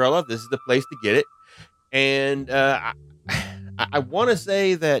panda umbrella, this is the place to get it. And I want to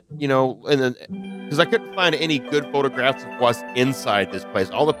say that, because I couldn't find any good photographs of what's inside this place.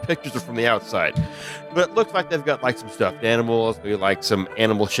 All the pictures are from the outside. But it looks like they've got like some stuffed animals, maybe like some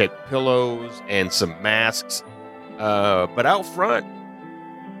animal-shaped pillows and some masks. But out front,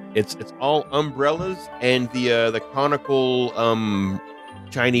 it's all umbrellas and the conical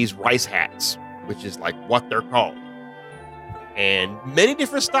Chinese rice hats, which is like what they're called. And many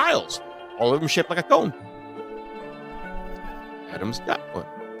different styles. All of them shaped like a cone. Adam's got one.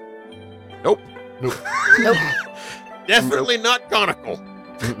 Nope. Definitely not conical.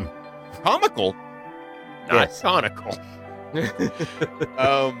 Comical? Not Yes. conical. It's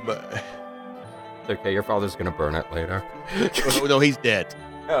okay, your father's gonna burn it later. No, he's dead.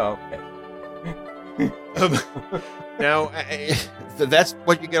 Oh, okay. Now, that's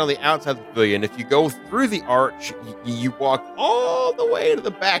what you get on the outside of the pavilion. If you go through the arch, you walk all the way to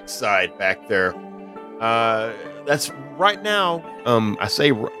the backside back there. That's right now. I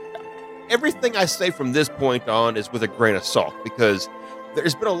say everything I say from this point on is with a grain of salt, because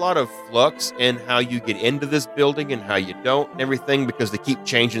there's been a lot of flux in how you get into this building and how you don't and everything, because they keep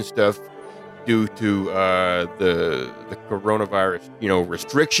changing stuff due to the coronavirus,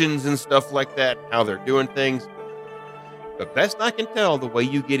 restrictions and stuff like that, how they're doing things. But best I can tell, the way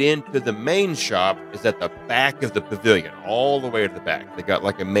you get into the main shop is at the back of the pavilion, all the way to the back. They got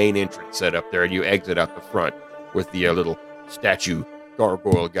like a main entrance set up there, and you exit out the front with the little statue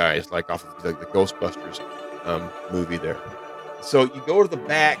gargoyle guys, like off of the Ghostbusters movie there. So you go to the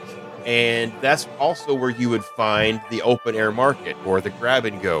back, and that's also where you would find the open air market or the grab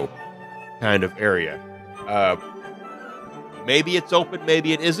and go kind of area. Maybe it's open,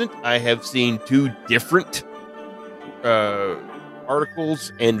 maybe it isn't. I have seen two different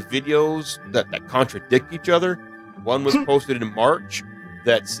articles and videos that contradict each other. One was posted in March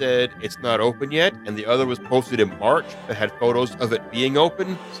that said it's not open yet, and the other was posted in March that had photos of it being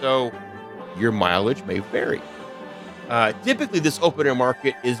open, so your mileage may vary. Typically, this open air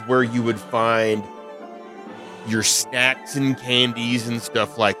market is where you would find your snacks and candies and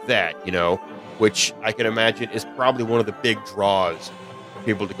stuff like that, which I can imagine is probably one of the big draws for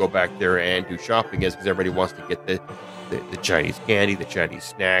people to go back there and do shopping, is because everybody wants to get the Chinese candy, the Chinese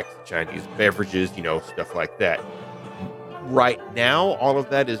snacks, the Chinese beverages, stuff like that. Right now, all of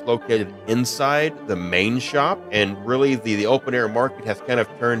that is located inside the main shop, and really the open air market has kind of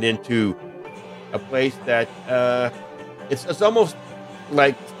turned into a place that it's almost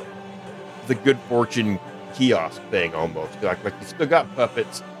like the Good Fortune kiosk thing, almost. Like you still got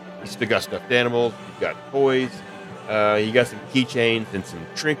puppets, you still got stuffed animals, you've got toys, you got some keychains and some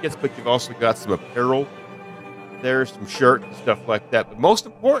trinkets, but you've also got some apparel. There's some shirts and stuff like that. But most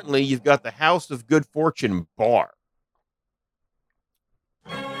importantly, you've got the House of Good Fortune bar.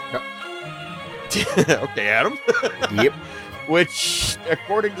 Okay, Adam. Yep. Which,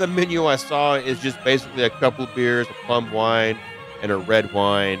 according to the menu I saw, is just basically a couple of beers, a plum wine, and a red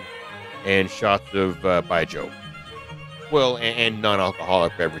wine, and shots of Baijiu. Well, and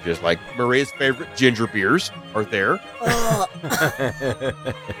non-alcoholic beverages, like Maria's favorite ginger beers are there. Better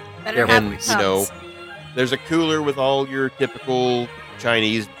have And, your tubs. There's a cooler with all your typical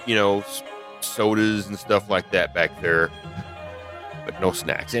Chinese, sodas and stuff like that back there. But no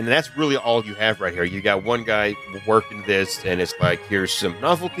snacks. And that's really all you have right here. You got one guy working this, and it's like, here's some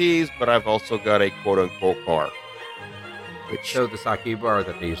novelties, but I've also got a quote-unquote bar. Which, So the sake bar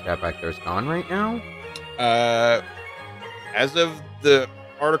that they used to have back there is gone right now? as of the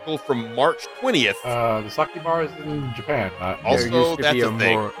article from March 20th, The sake bar is in Japan. Also, that's a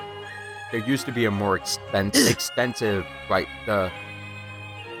thing. There used to be a more extensive, like I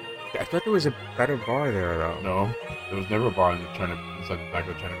thought there was a better bar there though. no, there was never a bar in the China, inside the back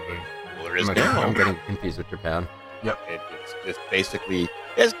of the China Pavilion. well, there is I'm now. getting confused with Japan. It's just basically,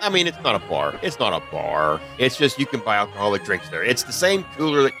 it's not a bar. It's not a bar. It's just you can buy alcoholic drinks there. It's the same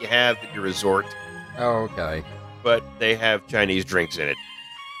cooler that you have at your resort, Oh, okay. but they have Chinese drinks in it.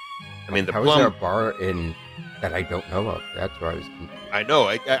 I mean, the How is there a plum. bar in that I don't know of? That's where I was confused. I know.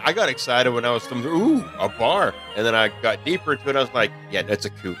 I got excited when I was ooh, a bar, and then I got deeper into it. I was like, yeah, that's a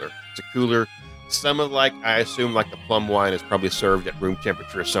cooler. It's a cooler. Some of I assume the plum wine is probably served at room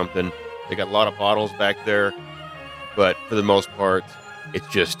temperature or something. They got a lot of bottles back there, but for the most part,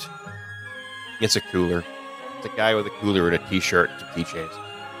 it's a cooler. It's a guy with a cooler and a t-shirt and some keychains.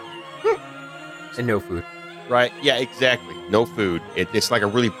 And no food. Right? Yeah, exactly. No food. It's like a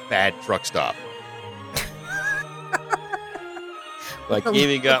really bad truck stop. Like The- you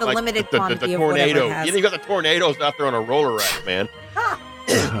even got the like limited the quantity of whatever it tornado. has. You even got the tornadoes out there on a roller rack, man.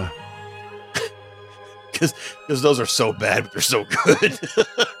 Because those are so bad, but they're so good.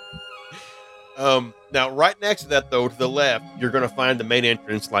 Now, right next to that, though, to the left, you're going to find the main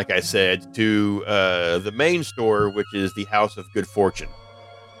entrance, like I said, to the main store, which is the House of Good Fortune.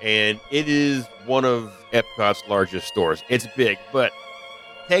 And it is one of Epcot's largest stores. It's big, but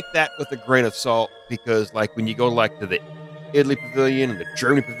take that with a grain of salt because, like, when you go like to the Italy Pavilion and the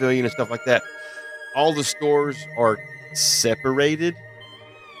Germany Pavilion and stuff like that, all the stores are separated,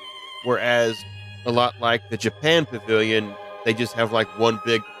 whereas a lot like the Japan Pavilion, they just have like one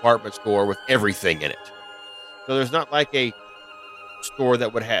big department store with everything in it. So there's not like a store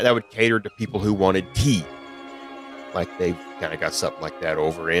that would cater to people who wanted tea. Like they've kind of got something like that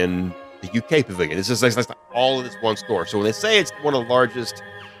over in the UK Pavilion. It's just like all of this one store. So when they say it's one of the largest,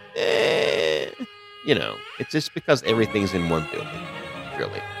 it's just because everything's in one building,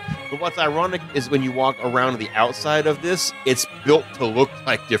 really. But what's ironic is when you walk around the outside of this, it's built to look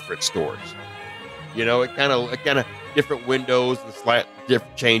like different stores. It kind of different windows and slight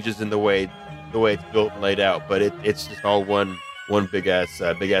different changes in the way it's built and laid out, but it's just all one big ass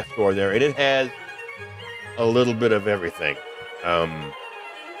store there, and it has a little bit of everything. And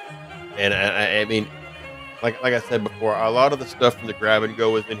I mean, like I said before, a lot of the stuff from the grab and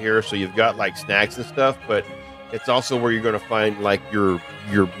go is in here, so you've got like snacks and stuff, but it's also where you're going to find like your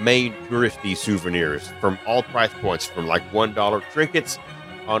main touristy souvenirs from all price points, from like $1 trinkets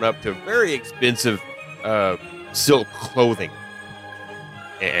on up to very expensive silk clothing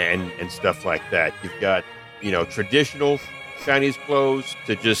and stuff like that. You've got, traditional Chinese clothes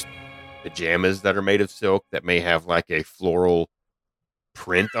to just pajamas that are made of silk that may have like a floral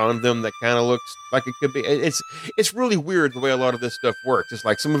print on them that kind of looks like it could be. It's really weird the way a lot of this stuff works. It's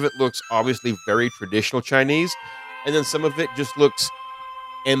like some of it looks obviously very traditional Chinese, and then some of it just looks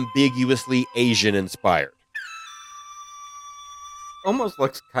ambiguously Asian inspired. Almost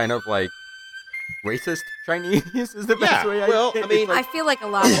looks kind of like racist Chinese is the best way. I feel like a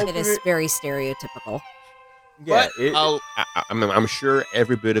lot of it is very stereotypical. Yeah, but I'm sure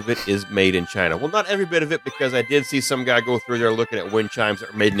every bit of it is made in China. Well, not every bit of it, because I did see some guy go through there looking at wind chimes that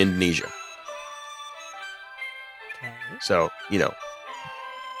are made in Indonesia. Okay. So, you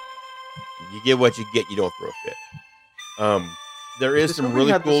get what you get. You don't throw a fit. There is some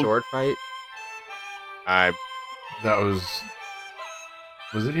really cool sword fight. That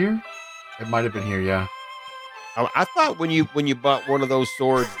was it here? It might have been here, yeah. I thought when you bought one of those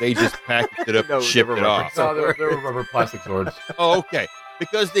swords, they just packaged it up and shipped it off. No, they were rubber plastic swords. Oh, okay.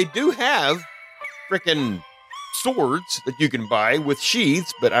 Because they do have freaking swords that you can buy with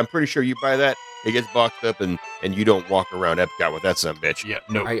sheaths, but I'm pretty sure you buy that, it gets boxed up and you don't walk around Epcot with that son of a bitch. Yeah,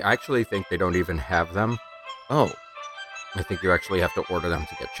 no. I actually think they don't even have them. Oh. I think you actually have to order them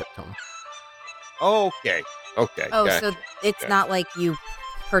to get shipped home. Okay. Okay. Oh, gotcha. so it's not like you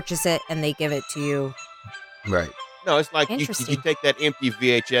purchase it and they give it to you. Right. No, it's like you Interesting. take that empty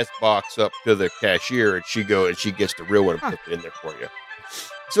VHS box up to the cashier and she gets the real one and puts it in there for you.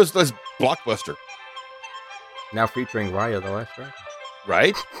 So it's this Blockbuster, Now featuring Raya the Last Dragon.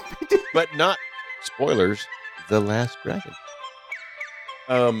 right? But not spoilers. The Last Dragon.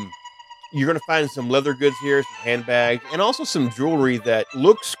 You're gonna find some leather goods here, some handbags, and also some jewelry that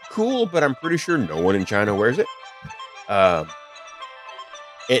looks cool, but I'm pretty sure no one in China wears it.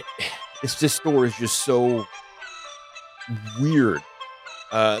 This store is just so weird.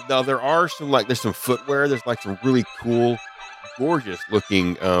 Now there are there's some footwear. There's like some really cool, gorgeous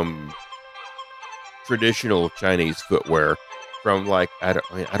looking traditional Chinese footwear from like I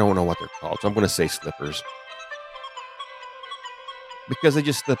don't know what they're called, so I'm going to say slippers because they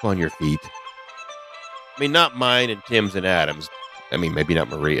just slip on your feet. I mean, not mine and Tim's and Adam's. I mean, maybe not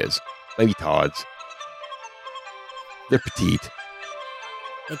Maria's. Maybe Todd's. They're petite.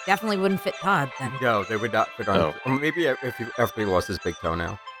 It definitely wouldn't fit Todd then. No, they would not fit on. Maybe after he lost his big toe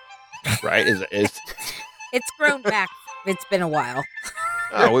now. Right? Is It's grown back. It's been a while.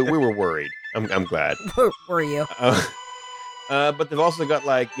 oh, we were worried. I'm glad. Were you? But they've also got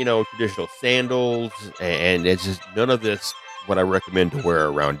traditional sandals, and it's just none of this what I recommend to wear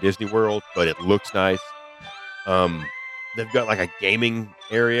around Disney World, but it looks nice. They've got like a gaming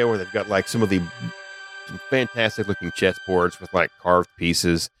area where they've got like some fantastic looking chessboards with like carved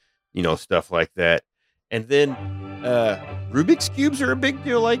pieces, stuff like that. And then Rubik's Cubes are a big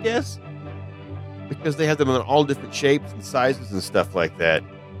deal, I guess, because they have them in all different shapes and sizes and stuff like that.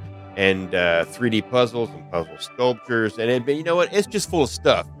 And 3D puzzles and puzzle sculptures. And you know what? It's just full of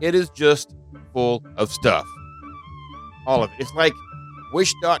stuff. It is just full of stuff. All of it. It's like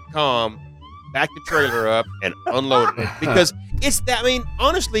Wish.com backed the trailer up and unloaded it. Because It's that. I mean,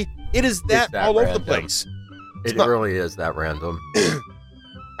 honestly, it is that, that all over the random. place. It not- really is that random.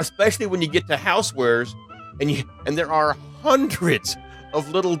 Especially when you get to housewares, and there are hundreds of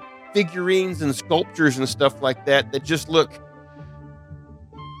little figurines and sculptures and stuff like that that just look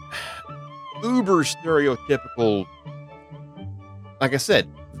uber stereotypical. Like I said,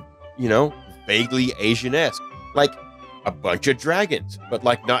 vaguely Asian-esque, like a bunch of dragons, but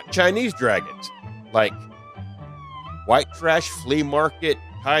like not Chinese dragons, like white trash flea market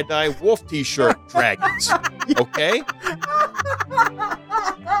tie-dye wolf t-shirt dragons. Okay, you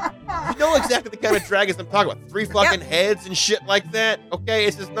know exactly the kind of dragons I'm talking about. 3 fucking heads and shit like that. Okay,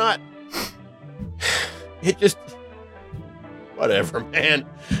 it's just not. It just whatever, man.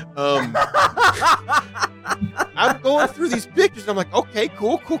 I'm going through these pictures. And I'm like, okay,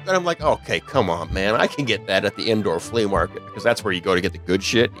 cool. And I'm like, okay, come on, man. I can get that at the indoor flea market because that's where you go to get the good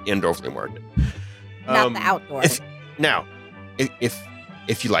shit. The indoor flea market, Not the outdoor.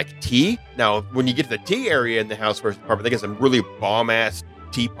 If you like tea, now when you get to the tea area in the housewares department, they got some really bomb ass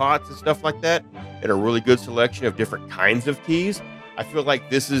teapots and stuff like that, and a really good selection of different kinds of teas. I feel like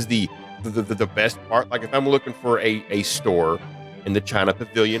this is the best part. Like if I'm looking for a store in the China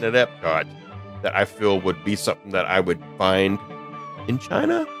Pavilion at Epcot that I feel would be something that I would find in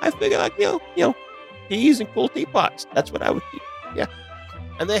China, I figure like teas and cool teapots. That's what I would keep. Yeah,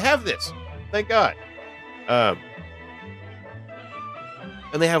 and they have this. Thank God.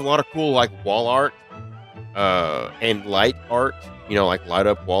 And they have a lot of cool like wall art and light art. Like light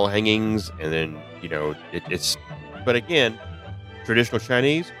up wall hangings, and then it's. But again, traditional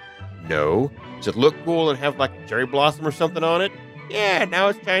Chinese. No. Does it look cool and have like a cherry blossom or something on it? Yeah, now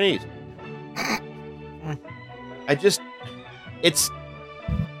it's Chinese.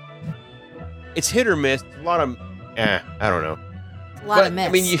 It's hit or miss. It's a lot of, I don't know. It's a lot of miss.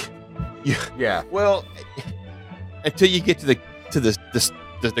 I mean, Yeah. well, until you get to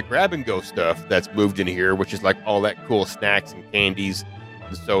the grab and go stuff that's moved in here, which is like all that cool snacks and candies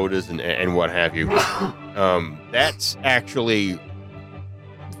and sodas and what have you. That's actually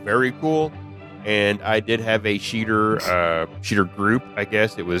very cool. And I did have a Sheeter group, I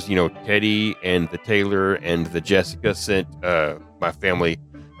guess. It was, Teddy and the Taylor and the Jessica sent my family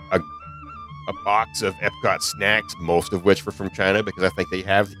a box of Epcot snacks, most of which were from China because I think they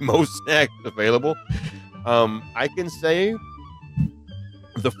have the most snacks available. I can say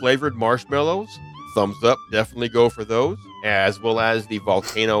the flavored marshmallows, thumbs up, definitely go for those, as well as the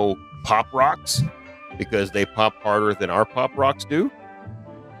volcano pop rocks because they pop harder than our pop rocks do.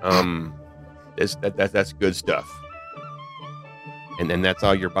 That's good stuff, and then that's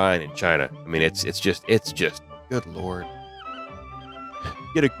all you're buying in China. I mean, it's just good Lord.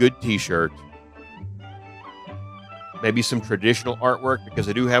 Get a good T-shirt, maybe some traditional artwork because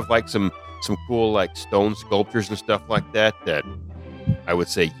they do have like some cool like stone sculptures and stuff like that. That I would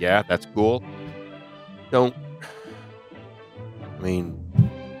say, yeah, that's cool. Don't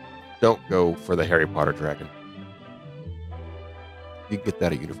go for the Harry Potter dragon. You can get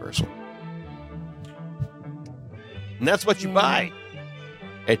that at Universal. And that's what you buy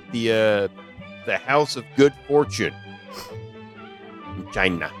at the House of Good Fortune in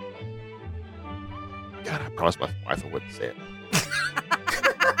China. God, I promised my wife I wouldn't say it.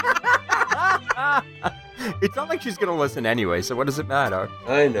 It's not like she's gonna listen anyway, so what does it matter?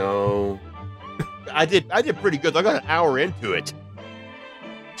 I know. I did pretty good. I got an hour into it,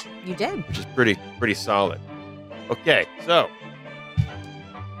 You did. which is pretty solid. Okay, so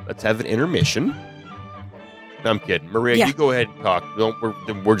let's have an intermission. No, I'm kidding. Maria, Yeah. you go ahead and talk.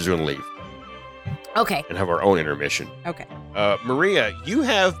 We're just gonna leave Okay. and have our own intermission. Okay. Maria, you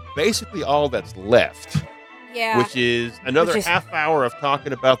have basically all that's left, Yeah. which is another Which is- half hour of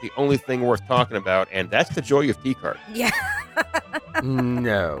talking about the only thing worth talking about, and that's the joy of T-Cart. Yeah.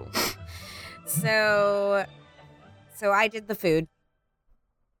 No. So I did the food.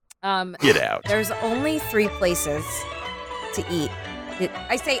 Get out. There's only 3 places to eat.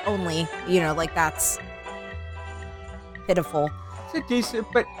 I say only, like that's pitiful. It's a decent,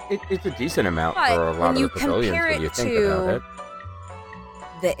 but it's a decent amount But for a when lot you of the pavilions compare when you it think to- about it.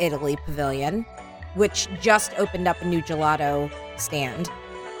 The Italy Pavilion, which just opened up a new gelato stand,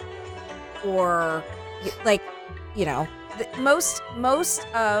 or like, most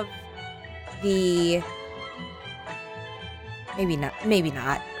of the maybe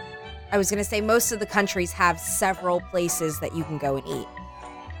not. I was gonna say most of the countries have several places that you can go and eat.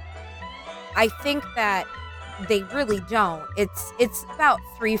 I think that they really don't. It's about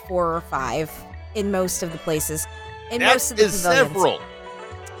 3, 4, or 5 in most of the places. In That most of the is pavilions. several.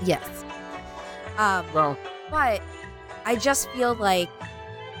 Yes. Well, But I just feel like,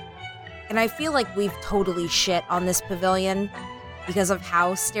 and I feel like we've totally shit on this pavilion because of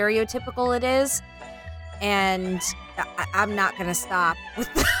how stereotypical it is. And I'm not going to stop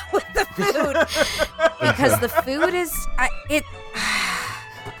with the food because the food is,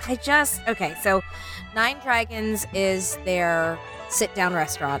 okay, so Nine Dragons is their sit-down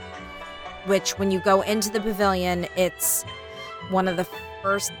restaurant, which when you go into the pavilion, it's one of the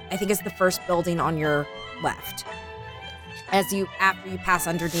first, I think it's the first building on your left after you pass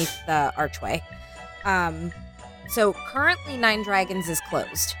underneath the archway. So currently Nine Dragons is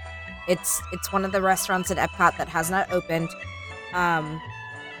closed. It's one of the restaurants at Epcot that has not opened. And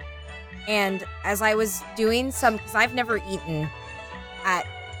as I was doing because I've never eaten at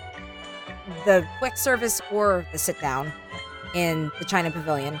the quick service or the sit down in the China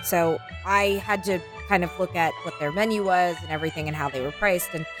Pavilion. So I had to kind of look at what their menu was and everything and how they were priced.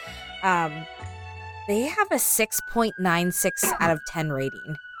 And they have a 6.96 out of 10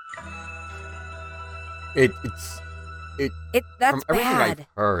 rating. That's from everything bad. I've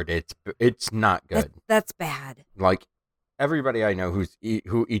heard, it's not good. That's bad. Like everybody I know who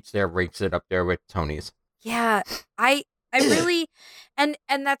eats there rates it up there with Tony's. Yeah, I really, and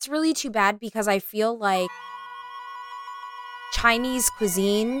that's really too bad because I feel like Chinese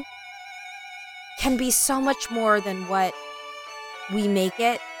cuisine can be so much more than what we make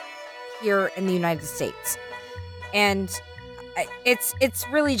it here in the United States, and it's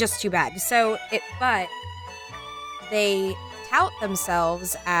really just too bad. But they tout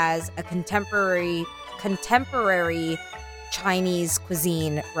themselves as a contemporary Chinese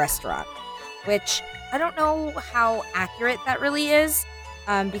cuisine restaurant, which I don't know how accurate that really is,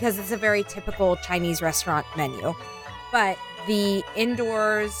 because it's a very typical Chinese restaurant menu. But the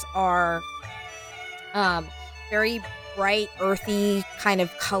indoors are very bright, earthy kind of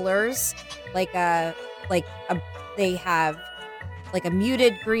colors, they have like a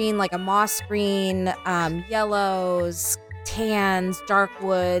muted green, like a moss green, yellows, tans, dark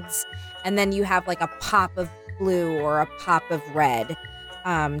woods, and then you have like a pop of blue or a pop of red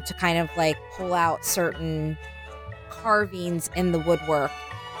to kind of like pull out certain carvings in the woodwork.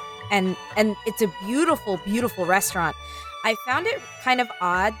 And it's a beautiful, beautiful restaurant. I found it kind of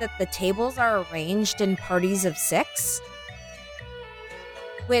odd that the tables are arranged in parties of 6,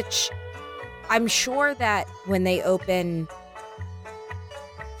 which I'm sure that when they open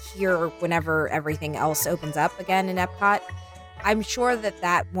here, whenever everything else opens up again in Epcot, I'm sure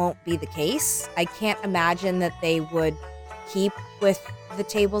that won't be the case. I can't imagine that they would keep with the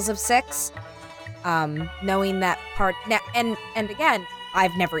tables of 6, knowing that part. And again,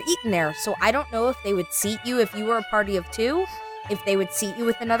 I've never eaten there, so I don't know if they would seat you if you were a party of 2, if they would seat you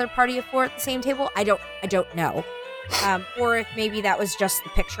with another party of 4 at the same table. I don't know. Or if maybe that was just the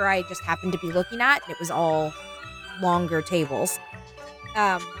picture I just happened to be looking at, and it was all longer tables.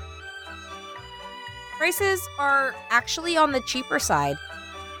 Prices are actually on the cheaper side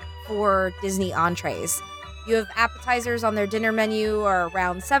for Disney entrees. You have appetizers on their dinner menu are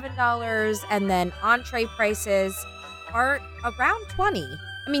around $7, and then entree prices are around $20.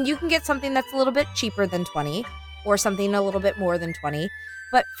 I mean, you can get something that's a little bit cheaper than $20 or something a little bit more than $20,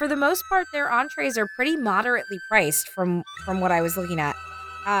 but for the most part, their entrees are pretty moderately priced from what I was looking at.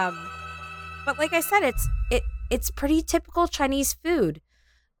 But like I said, it's pretty typical Chinese food.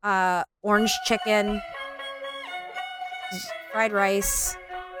 Orange chicken, fried rice,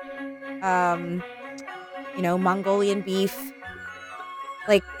 Mongolian beef.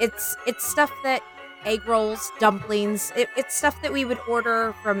 Like it's stuff that egg rolls, dumplings. It's stuff that we would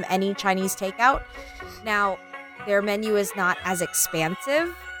order from any Chinese takeout. Now, their menu is not as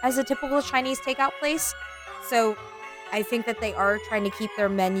expansive as a typical Chinese takeout place. So I think that they are trying to keep their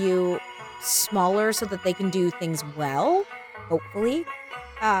menu smaller so that they can do things well, hopefully.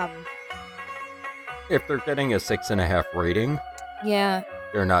 If they're getting a 6.5 rating, yeah,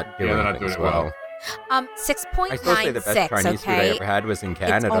 they're not doing things well. 6.96. I still say the best Chinese food I ever had was in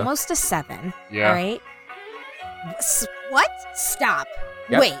Canada. It's almost a 7. Yeah. All right. What? Stop.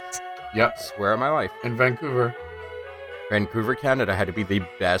 Yep. Wait. Yep. Swear on my life. In Vancouver, Canada had to be the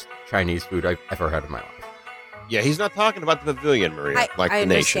best Chinese food I've ever had in my life. Yeah, he's not talking about the pavilion, Maria, I the understand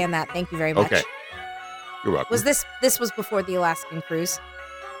nation. that. Thank you very much. Okay. You're welcome. Was this was before the Alaskan cruise?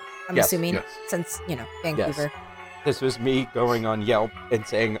 I'm Yes. assuming, Yes. since, Vancouver. This was me going on Yelp and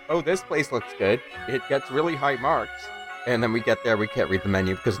saying, oh, this place looks good. It gets really high marks. And then we get there, we can't read the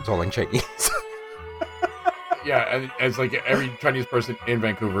menu because it's all in Chinese. yeah, and it's like every Chinese person in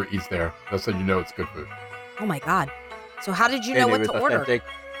Vancouver eats there. That's how you know it's good food. Oh my God. So how did you know And what it was to order? authentic.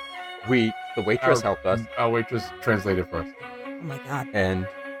 The waitress helped us. Our waitress translated for us. Oh my God.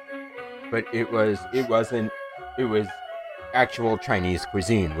 But it was actual Chinese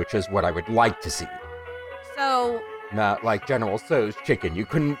cuisine, which is what I would like to see. So not like General Tso's chicken. You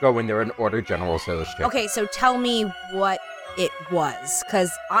couldn't go in there and order General Tso's chicken. Okay, so tell me what it was,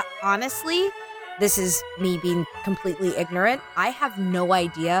 because honestly, this is me being completely ignorant. I have no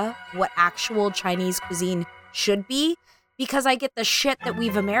idea what actual Chinese cuisine should be, because I get the shit that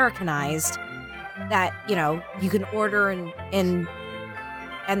we've Americanized, that, you know, you can order and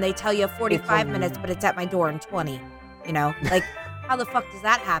they tell you 45 minutes, but it's at my door in 20. You know, like, how the fuck does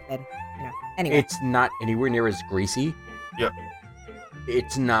that happen? You know, anyway. It's not anywhere near as greasy. Yep.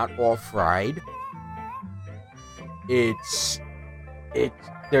 It's not all fried. It's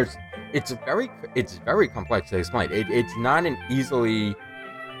very complex to explain. It's not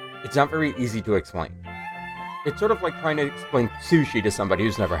very easy to explain. It's sort of like trying to explain sushi to somebody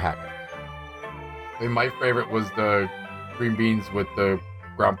who's never had it. I mean, my favorite was the green beans with the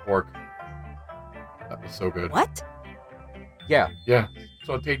ground pork. That was so good. What? Yeah. Yeah,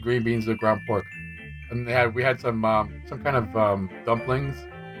 sauteed green beans with ground pork, and we had some kind of dumplings.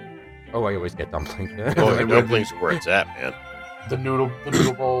 Oh, I always get dumplings. Oh, the dumplings where it's at, man. The noodle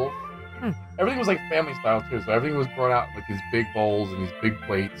bowl. Everything was like family style too, so everything was brought out like these big bowls and these big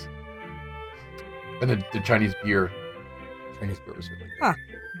plates, and the Chinese beer. Chinese beer was really good. Huh.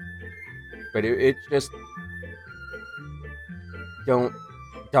 But it's just, don't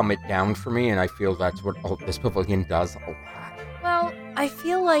dumb it down for me, and I feel that's what this pavilion does a lot. Well, I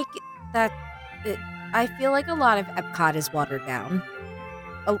feel like a lot of Epcot is watered down.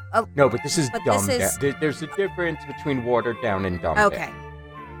 No, but this is But dumbed this is- down. There's a difference between watered down and dumbed Okay. down.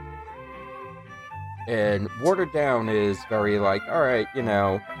 And watered down is very like, all right, you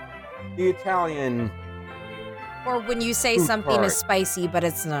know, the Italian, Or when you say Food something cart. is spicy, but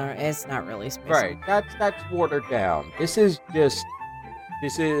it's not really spicy. right? That's watered down. This is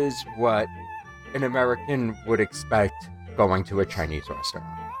what an American would expect going to a Chinese restaurant.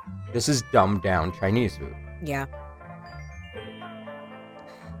 This is dumbed down Chinese food. Yeah.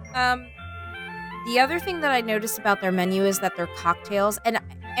 The other thing that I noticed about their menu is that their cocktails, and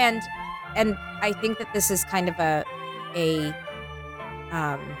I think that this is kind of a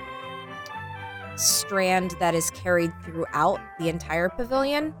strand that is carried throughout the entire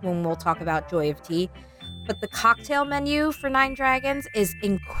pavilion when we'll talk about Joy of Tea. But the cocktail menu for Nine Dragons is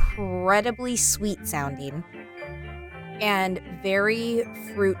incredibly sweet sounding and very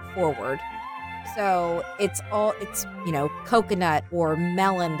fruit forward. So it's you know, coconut or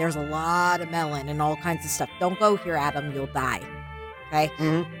melon. There's a lot of melon and all kinds of stuff. Don't go here, Adam. You'll die. Okay.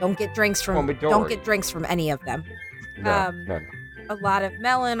 Mm-hmm. Don't get drinks from any of them. No. A lot of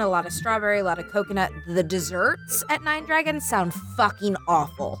melon, a lot of strawberry, a lot of coconut. The desserts at Nine Dragons sound fucking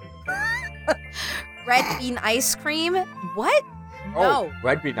awful. Red bean ice cream? What? Oh, No.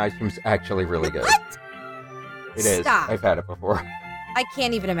 red bean ice cream is actually really good. What? It is. Stop. I've had it before. I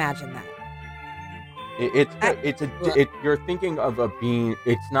can't even imagine that. You're thinking of a bean.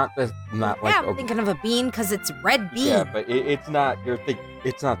 It's not like Yeah, I'm thinking of a bean because it's red bean. Yeah, but it's not.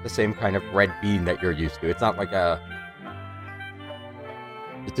 It's not the same kind of red bean that you're used to. It's not like a.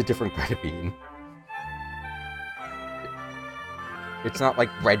 It's a different kind of bean. It's not like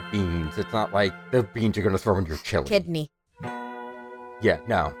red beans. It's not like the beans you're gonna throw in your chili. Kidney. Yeah,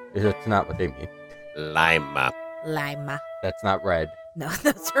 no, it's not what they mean. Lima. Lima. That's not red. No,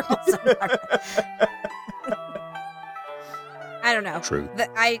 those are also not. I don't know. True.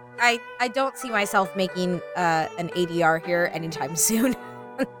 I don't see myself making an ADR here anytime soon.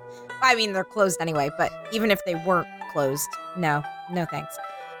 I mean, they're closed anyway, but even if they weren't closed, no thanks.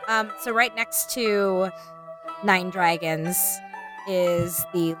 So right next to Nine Dragons is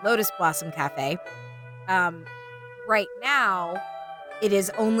the Lotus Blossom Cafe. Right now, it is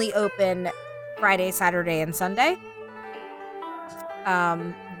only open Friday, Saturday, and Sunday.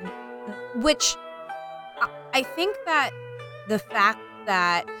 Which I think that the fact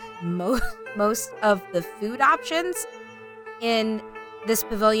that most of the food options in this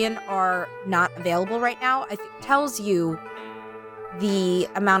pavilion are not available right now, I think tells you the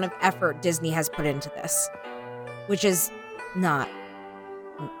amount of effort Disney has put into this, which is not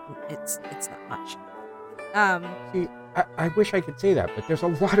it's not much. See, I wish I could say that, but there's a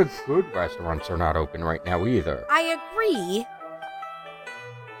lot of good restaurants that are not open right now either. I agree.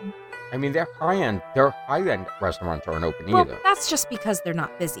 I mean, their high-end restaurants aren't open Well, either. that's just because they're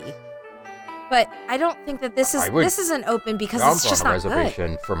not busy. But I don't think that this isn't open because I'm it's just on a not good.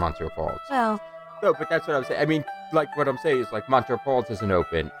 reservation for Montreal Falls. Well, No, but that's what I'm saying. I mean, like, what I'm saying is, like, Montreal Falls isn't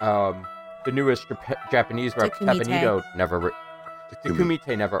open. The newest Japanese Takumite. Tapenito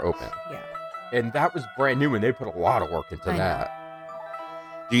Takumite never opened. Yeah. And that was brand new, and they put a lot of work into I know.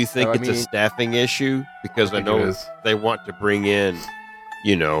 that. Do you think So, I it's a mean- staffing issue? Because I think it know is. they want to bring in,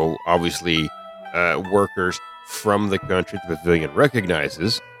 obviously workers. from the country the pavilion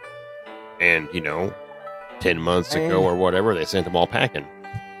recognizes. And, 10 months ago or whatever, they sent them all packing.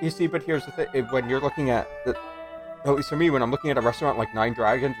 You see, but here's the thing. When you're looking at, at least for me, when I'm looking at a restaurant like Nine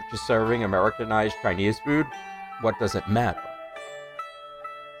Dragons, which is serving Americanized Chinese food, what does it matter?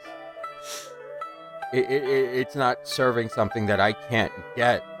 It's not serving something that I can't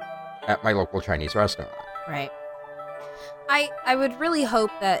get at my local Chinese restaurant. Right. I would really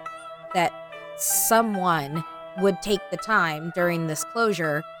hope that someone would take the time during this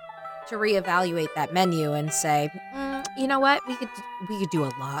closure to reevaluate that menu and say, you know what, we could do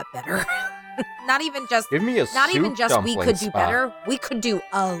a lot better. Not even just Give me a not soup even just we dumpling could do spot. better. We could do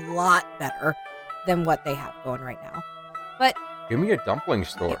a lot better than what they have going right now. But Give me a dumpling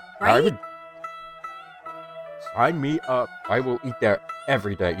store. Right? I would sign me up. I will eat there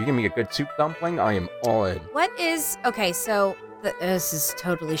every day. You give me a good soup dumpling, I am all in. what is okay? So this is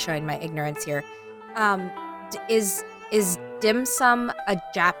totally showing my ignorance here. Is dim sum a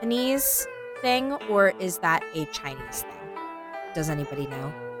Japanese thing or is that a Chinese thing? Does anybody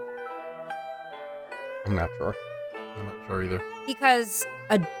know? I'm not sure. I'm not sure either. Because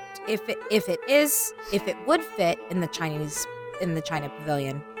if it would fit in the China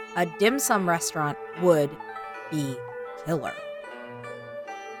Pavilion, a dim sum restaurant would be killer.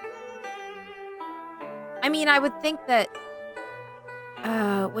 I mean, I would think that.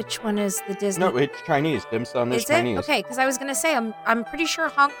 Which one is the Disney? No, it's Chinese. Dim sum is Chinese. Okay, because I was gonna say I'm pretty sure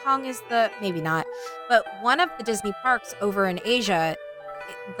Hong Kong is maybe not, but one of the Disney parks over in Asia,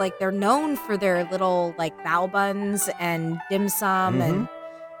 like they're known for their little like bao buns and dim sum and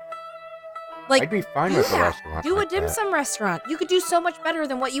like I'd be fine with a restaurant. do like a dim that. sum restaurant. You could do so much better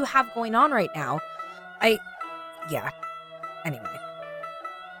than what you have going on right now. Anyway,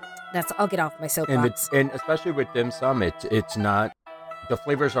 I'll get off my soapbox. And especially with dim sum, it's not. The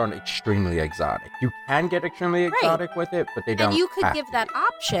flavors aren't extremely exotic. You can get extremely exotic with it, but they don't. And you could have give to that be.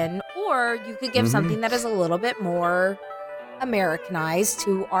 option, or you could give something that is a little bit more Americanized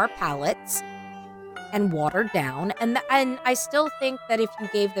to our palates and watered down. And I still think that if you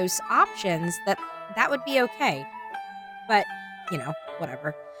gave those options, that would be okay. But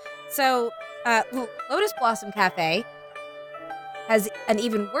whatever. So, Lotus Blossom Cafe has an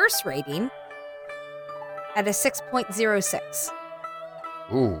even worse rating at a 6.06.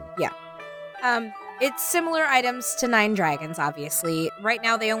 Ooh. It's similar items to Nine Dragons, obviously. Right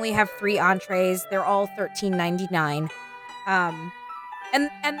now, they only have 3 entrees. They're all $13.99. And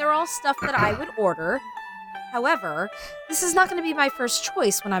they're all stuff that I would order. However, this is not going to be my first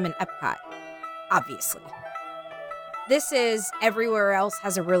choice when I'm in Epcot, obviously. This is everywhere else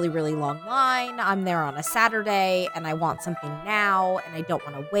has a really, really long line. I'm there on a Saturday, and I want something now, and I don't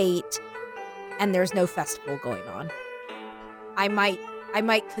want to wait. And there's no festival going on. I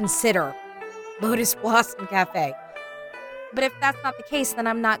might consider Lotus Blossom Cafe. But if that's not the case, then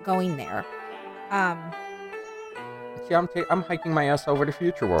I'm not going there. See, I'm hiking my ass over to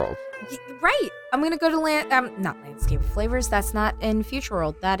Future World. Right. I'm going to go to not Landscape Flavors. That's not in Future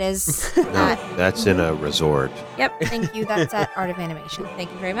World. That is No, that's in a resort. Yep. Thank you. That's at Art of Animation.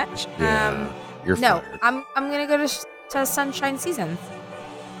 Thank you very much. Yeah, you're No, fired. I'm going to go to Sunshine Seasons.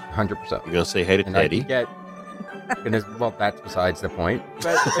 100%. You're going to say hey to And I Teddy? can get. Well, that's besides the point.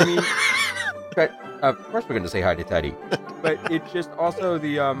 But I mean, of course we're going to say hi to Teddy. But it's just also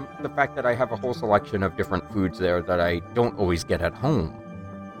the fact that I have a whole selection of different foods there that I don't always get at home.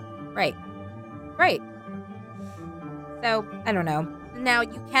 Right. So, I don't know. Now,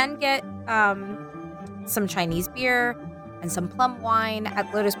 you can get some Chinese beer and some plum wine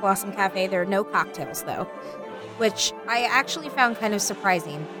at Lotus Blossom Cafe. There are no cocktails, though, which I actually found kind of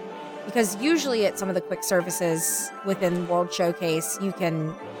surprising because usually at some of the quick services within World Showcase, you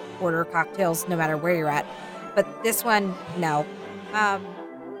can order cocktails no matter where you're at. But this one, no.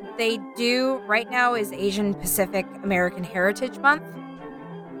 They do, right now is Asian Pacific American Heritage Month.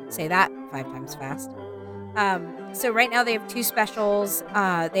 Say that 5 times fast. So right now they have 2 specials.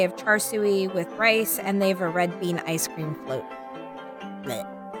 They have char siu with rice, and they have a red bean ice cream float. Blech.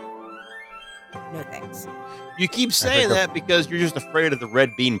 No thanks. You keep saying that because you're just afraid of the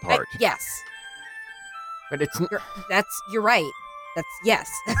red bean part. Yes, But it's you're right. Yes,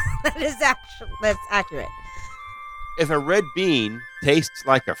 that's accurate. If a red bean tastes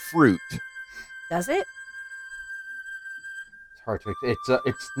like a fruit, Does it? hard to.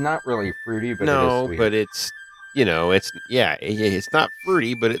 It's not really fruity, but it no, is sweet. but it's it's not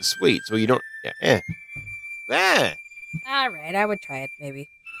fruity, but it's sweet. So you don't. All right, I would try it maybe.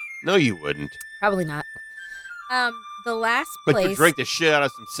 No, you wouldn't. Probably not. The last But place you drink the shit out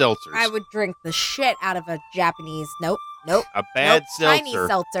of some seltzers. I would drink the shit out of a Japanese. Nope. Nope. A bad nope. Chinese seltzer,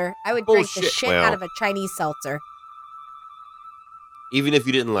 seltzer. I would drink the Bullshit. shit Well. out of a Chinese seltzer. even if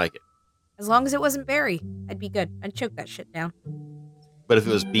you didn't like it. As long as it wasn't berry, I'd be good. I'd choke that shit down. But if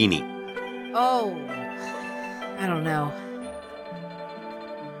it was beanie, Oh, I don't know.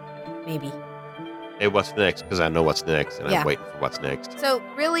 Maybe. hey, what's next? Because I know what's next, and Yeah. I'm waiting for what's next. So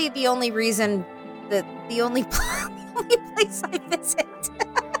really, the only reason that the only place I visit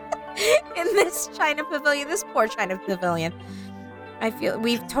in this China pavilion, this poor China pavilion, I feel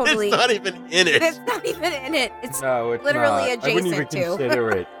we've totally. It's not even in it. It's not even in it. It's No, it's literally not. I wouldn't even adjacent to. consider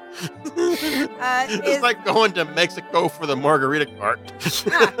it. It's is- like going to Mexico for the margarita cart.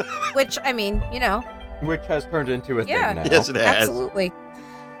 which I mean, you know, Which has turned into a Yeah. thing now. Yes, it has. absolutely.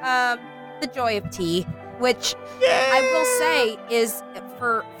 The joy of tea, which Yay! I will say is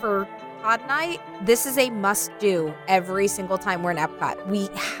for Todd and I, this is a must do every single time we're in Epcot. We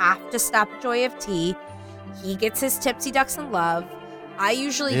have to stop at Joy of Tea. He gets his Tipsy Ducks in Love. I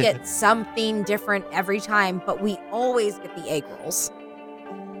usually get something different every time, but we always get the egg rolls.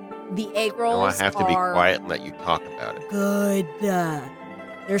 The egg No, I rolls have to be are quiet and let you talk about it. good.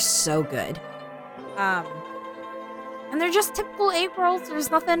 They're so good. And they're just typical egg rolls.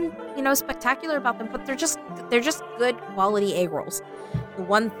 There's nothing, spectacular about them, but they're just good quality egg rolls. The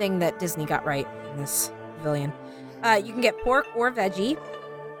one thing that Disney got right in this pavilion. You can get pork or veggie.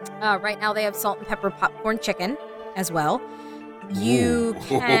 Right now they have salt and pepper popcorn chicken as well. You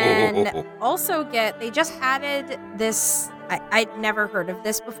can also get, they just added this, I'd never heard of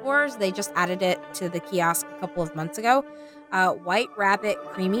this before. They just added it to the kiosk a couple of months ago. White Rabbit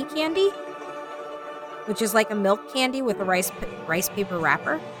creamy candy, which is like a milk candy with a rice paper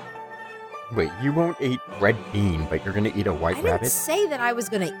wrapper. Wait, you won't eat red bean, but you're gonna eat a white I didn't rabbit? say that I was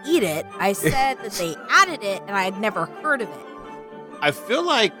going to eat it. I said that they added it and I had never heard of it. I feel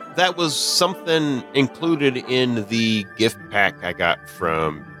like that was something included in the gift pack I got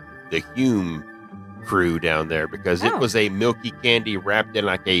from the Hume crew down there because it Oh. was a milky candy wrapped in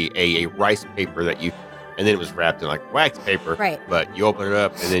like a rice paper and then it was wrapped in like wax paper. Right. But you open it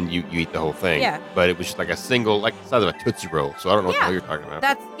up and then you eat the whole thing. Yeah. But it was just like a single, like the size of a Tootsie Roll. So I don't know what the hell you're talking about.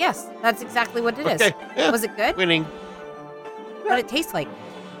 That's exactly what it is. Okay. Yeah. Was it good? Winning. What did it taste like?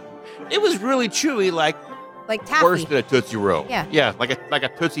 It was really chewy, like Like taffy. worse than a Tootsie Roll. Yeah. Yeah, like a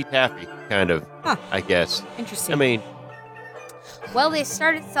Tootsie Taffy kind of, Huh. I guess. Interesting. I mean, well, they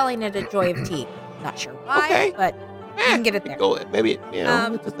started selling it at Joy of Tea. Not sure why, Okay. but you can get it there. maybe,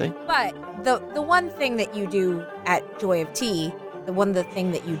 it's a thing. But the one thing that you do at Joy of Tea, the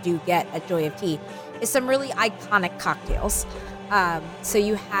thing that you do get at Joy of Tea, is some really iconic cocktails. So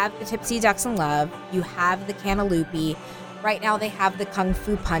you have the Tipsy Ducks in Love, you have the Cantaloupe. Right now they have the Kung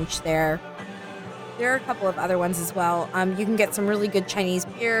Fu Punch there. There are a couple of other ones as well. You can get some really good Chinese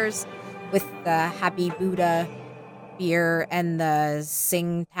beers with the Happy Buddha beer and the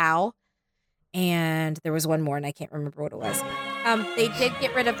Tsing Tao. And there was one more, and I can't remember what it was. They did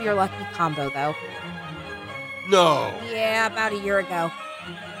get rid of your Lucky Combo, though. No, Yeah, about a year ago.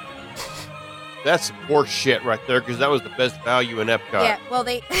 that's horse shit right there because that was the best value in Epcot. Yeah, well,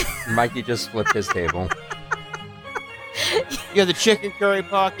 they... Mikey just flipped his table. You had the chicken curry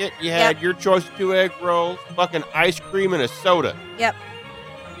pocket. You had your choice of 2 egg rolls, fucking ice cream, and a soda. Yep.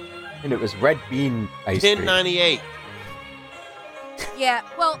 And it was red bean ice cream. $10.98. Yeah,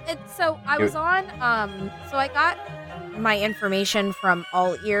 well, so I was on, so I got my information from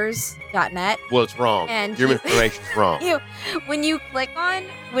allears.net. Well, it's wrong. And Your you- information's wrong. When you click on,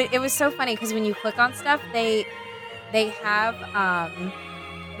 it was so funny because when you click on stuff, they have,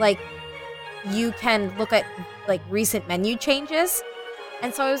 like, you can look at, like, recent menu changes.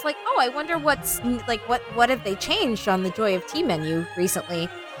 And so I was like, oh, I wonder what's, like, what have they changed on the Joy of Tea menu recently?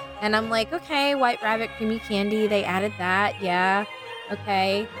 And I'm like, okay, White Rabbit Creamy Candy, they added that, yeah.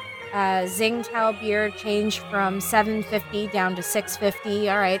 Okay. Tsing Tao beer changed from $7.50 down to $6.50.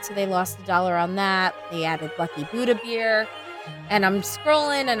 All right, so they lost $1 on that. They added Lucky Buddha beer. And I'm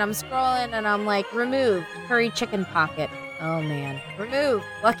scrolling and I'm like, removed curry chicken pocket. Oh man. Removed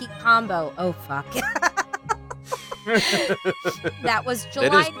Lucky Combo. Oh fuck. That was July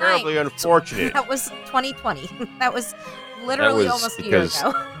That is 9th. terribly unfortunate. That was 2020. That was literally was almost a year because-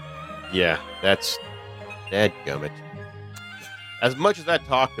 ago. Yeah, that's dadgummit. As much as I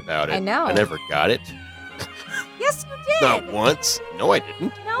talked about it, I know. I never got it. Yes, you did. Not once. No, I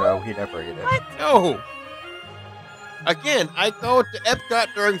didn't. No, he never ate it. No. Again, I go to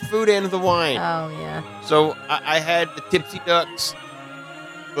Epcot during food and the wine. Oh yeah. So I had the Tipsy Ducks,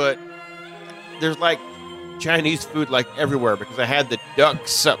 but there's like Chinese food like everywhere because I had the duck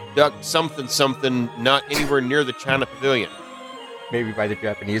something not anywhere near the China Pavilion. maybe by the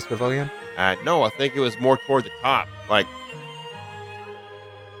Japanese pavilion. No, I think it was more toward the top, like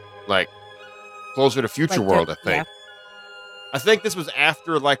closer to Future Like World. the- I think. yeah. I think this was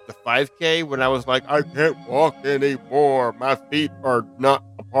after like the 5K when I was like, I can't walk anymore. My feet are not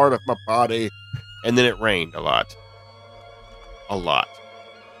a part of my body. And then it rained a lot.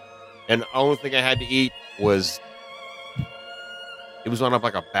 And the only thing I had to eat was, it was on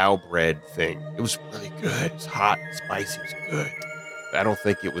like a bao bread thing. It was really good. It was hot and spicy. It was good. But I don't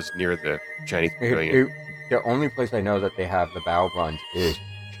think it was near the Chinese pavilion. The only place I know that they have the bao buns is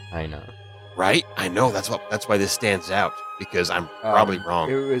China. Right? I know. That's why this stands out, because I'm probably wrong.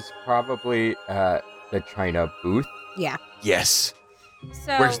 It was probably the China booth Yeah. Yes.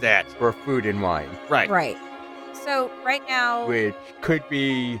 So Where's that? for food and wine, Right. Right. So right now which could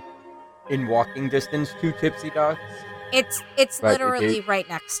be in walking distance to Tipsy Dogs. it's But literally it- right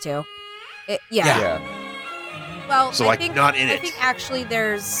next to. It, Yeah. Yeah. Well, So I like think, not in I it. think actually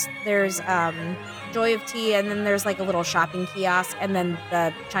there's Joy of Tea, and then there's like a little shopping kiosk, and then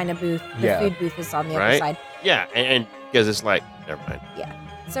the China booth, the Yeah. food booth is on the other Right. side. Yeah, and because it's like, never mind.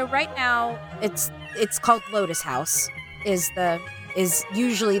 So right now it's called Lotus House is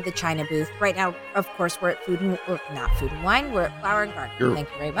usually the China booth. Right now, of course, we're at not Food and Wine. We're at Flower and Garden. You're- Thank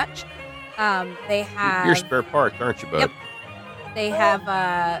you very much. They have You're spare parts, aren't you, bud? Yep. They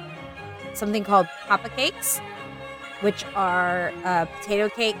have something called Papa Cakes, which are potato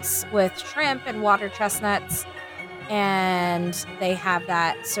cakes with shrimp and water chestnuts. And they have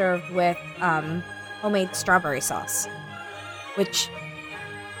that served with homemade strawberry sauce, which,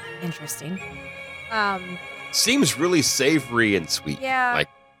 interesting. Seems really savory and sweet. Yeah. Like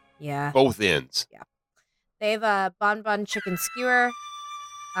Yeah. both ends. They have a Bon Bon chicken skewer,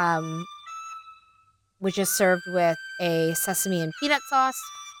 which is served with a sesame and peanut sauce.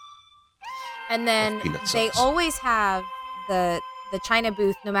 And then peanut they sauce. always have the China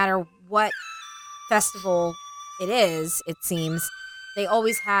booth, no matter what festival it is, it seems, they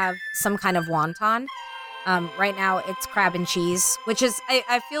always have some kind of wonton. Right now it's crab and cheese, which is,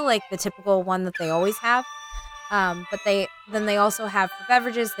 I feel like the typical one that they always have. But they also have for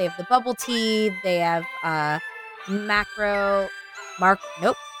beverages, they have the bubble tea, they have Marco.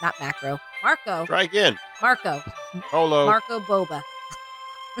 Try again. Marco Polo. Boba.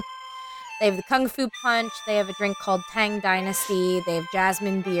 They have the Kung Fu Punch, they have a drink called Tang Dynasty, they have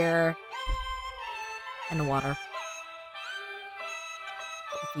jasmine beer, and water.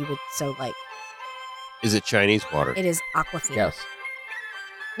 If you would so like. Is it Chinese water? It is Aquafina. Yes.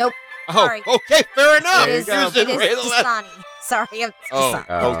 Oh, sorry. okay, fair enough. It is, Susan it Ray is Left. Dasani. Sorry, it's Oh, Dasani.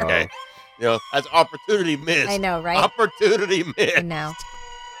 Oh. okay. You know, that's opportunity missed. I know, right? Opportunity missed. I know.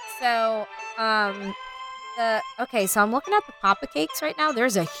 So, so I'm looking at the Papa Cakes right now.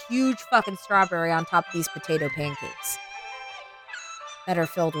 There's a huge fucking strawberry on top of these potato pancakes that are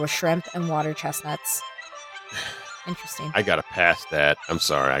filled with shrimp and water chestnuts. Interesting. I gotta pass that. I'm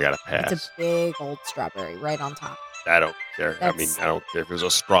sorry, I gotta pass. It's a big old strawberry right on top. I don't care. I mean, That's- I don't care if there's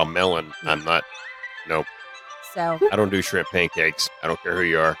a straw melon. I'm not. Nope. So, I don't do shrimp pancakes. I don't care who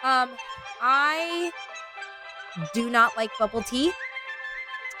you are. I do not like bubble tea.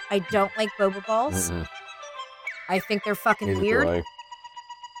 I don't like boba balls. Mm-mm. I think they're fucking Neither do weird.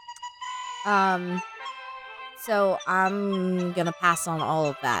 I. So I'm gonna pass on all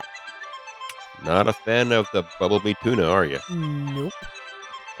of that. Not a fan of the bubble me tuna, are you? Nope.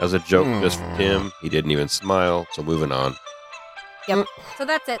 That was a joke just for Tim. He didn't even smile. So moving on. So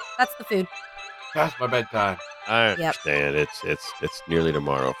that's it. That's the food. Past my bedtime. I Yep. understand. It's nearly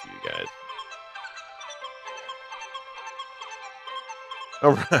tomorrow for you guys.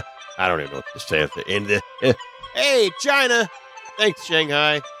 All right. I don't even know what to say at the end. Hey, China. Thanks,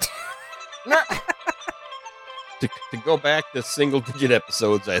 Shanghai. to go back to single-digit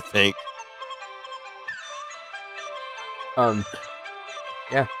episodes, I think.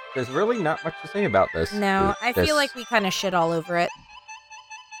 Yeah, there's really not much to say about this. No, I This- feel like we kind of shit all over it.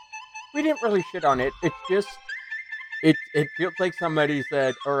 we didn't really shit on it. It's just it feels like somebody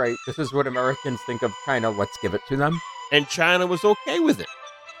said, "All right, this is what Americans think of China. Let's give it to them." And China was okay with it.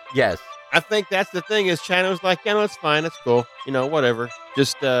 Yes. I think that's the thing is China was like, yeah, no, it's fine. It's cool. You know, whatever.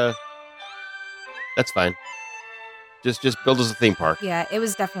 Just, that's fine. Just build us a theme park. Yeah, it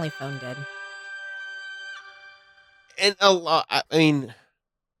was definitely phoned in. And a lot, I mean,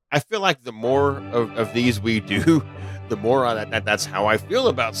 I feel like the more of these we do, the more that's how I feel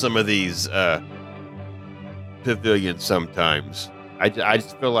about some of these pavilions sometimes. I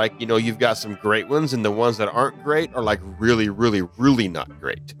just feel like, you know, you've got some great ones, and the ones that aren't great are like really, really, really not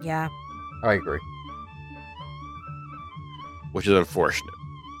great, Yeah. I agree. which is unfortunate.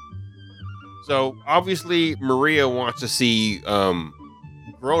 So obviously Maria wants to see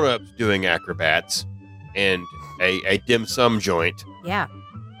grown-ups doing acrobats and a dim sum joint. Yeah.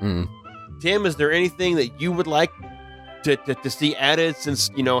 Mm. Tim, is there anything that you would like to see added, since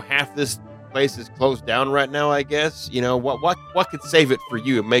half this place is closed down right now? I guess what could save it for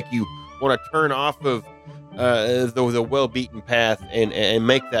you and make you want to turn off of the well-beaten path and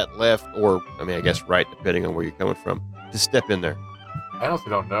make that left, or I guess right, depending on where you're coming from, to step in there. I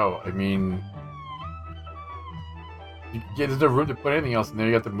honestly don't know. I mean, there's no room to put anything else in there.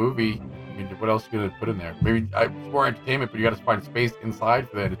 You got the movie. I mean, what else are you going to put in there? Maybe more entertainment, but you got to find space inside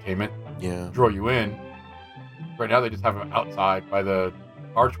for the entertainment. Yeah. Draw you in. Right now, they just have them outside by the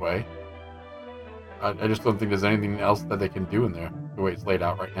archway. I just don't think there's anything else that they can do in there, the way it's laid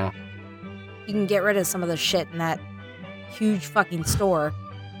out right now. You can get rid of some of the shit in that huge fucking store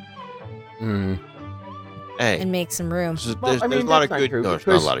Mm. Hey, and make some room. there's a lot of that's not good. true, No, it's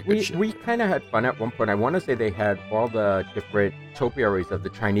not a because lot of good shit. We kind of had fun at one point. I want to say they had all the different topiaries of the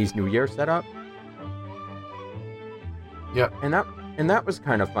Chinese New Year set up. Yep. And that was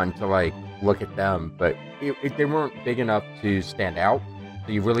kind of fun to like look at them, but they weren't big enough to stand out.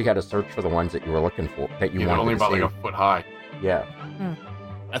 So you really had to search for the ones that you were looking for, that you Yeah, wanted only to about see. like a foot high. Yeah.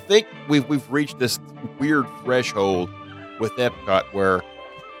 I think we've reached this weird threshold with Epcot where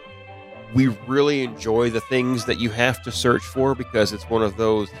we really enjoy the things that you have to search for because it's one of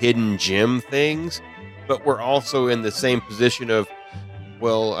those hidden gem things, but we're also in the same position of,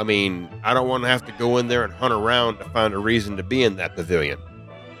 well, I don't want to have to go in there and hunt around to find a reason to be in that pavilion.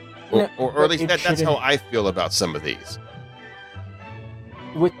 Or at but least it that's how shouldn't- I feel about some of these.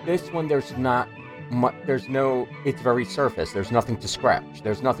 With this one, there's not much. It's very surface. There's nothing to scratch.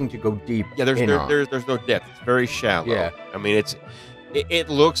 There's nothing to go deep. Yeah, there's in on. no depth. It's very shallow. Yeah. It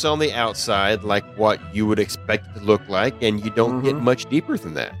looks on the outside like what you would expect it to look like, and you don't get Mhm. much deeper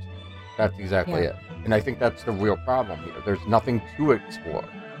than that. That's exactly it. And I think that's the real problem here. There's nothing to explore.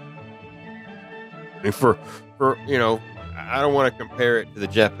 I mean, for I don't want to compare it to the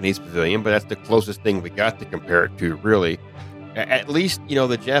Japanese pavilion, but that's the closest thing we got to compare it to, really. At least,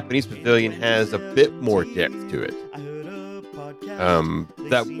 the Japanese pavilion has a bit more depth to it.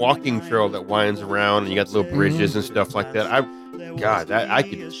 That walking trail that winds around, and you got little bridges and stuff like that. I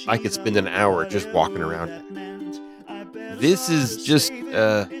could spend an hour just walking around. This is just,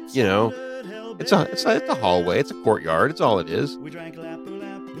 it's a hallway, it's a courtyard, it's all it is. A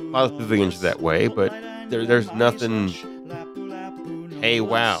lot of pavilions are that way, but there's nothing. Hey,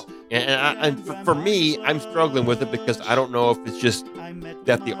 wow. And for me, I'm struggling with it because I don't know if it's just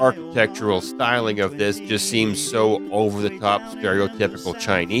that the architectural styling of this just seems so over-the-top, stereotypical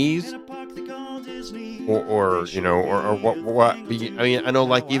Chinese, or what. I know,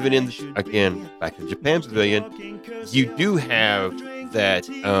 like, even again, back in Japan Pavilion, you do have that,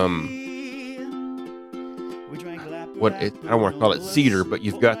 I don't want to call it cedar, but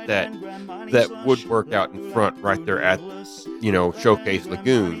you've got that woodwork out in front right there at, Showcase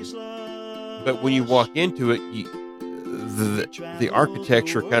Lagoon. But when you walk into it, the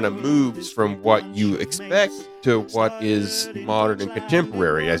architecture kind of moves from what you expect to what is modern and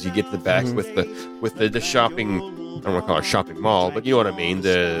contemporary as you get to the back with the shopping. I don't want to call it a shopping mall, but you know what I mean.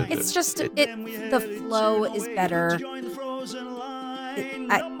 It's just the flow is better.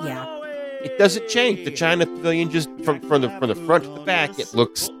 It doesn't change. The China Pavilion, just from the front to the back, it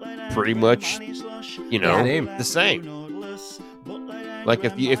looks pretty much, the same. Like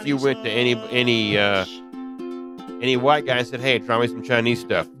if you went to any white guy and said, "Hey, try me some Chinese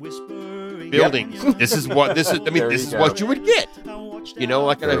stuff." Buildings. Yep. This is what you would get.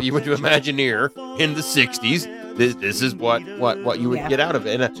 Like if you went to Imagineer in the '60s, this is what you would get out of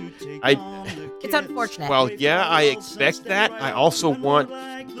it. And it's unfortunate. Well, yeah, I expect that. I also want,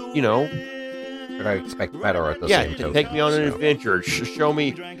 But I expect better at the same time. Take me on an adventure. Show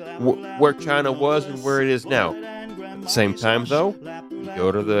me where China was and where it is now. At the same time, though, you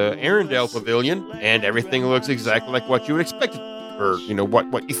go to the Arendelle Pavilion, and everything looks exactly like what you would expect it, or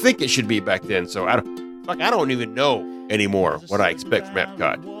what you think it should be back then. So I don't even know anymore what I expect from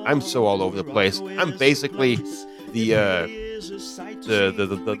Epcot. I'm so all over the place. I'm basically the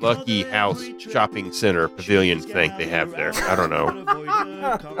Lucky House shopping center pavilion thing they have there. I don't know,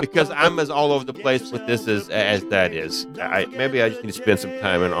 because I'm as all over the place with this as that is. Maybe I just need to spend some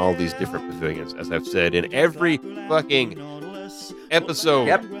time in all these different pavilions, as I've said in every fucking episode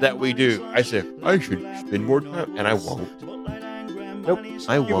that we do. I say I should spend more time, and I won't. Nope,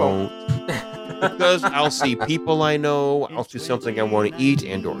 I won't. Because I'll see people I know, I'll see something I want to eat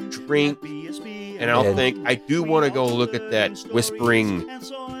and or drink, and I'll think, I do want to go look at that Whispering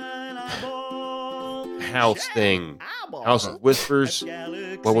House thing. House of Whispers.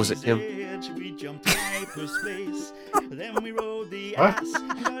 What was it, Tim? We jumped hyperspace. Then we rode the What? ass.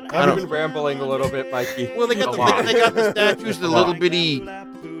 I've been rambling a little bit, Mikey. Well, they got the statues, the little bitty.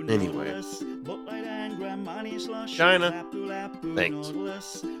 Anyway. China. Thanks.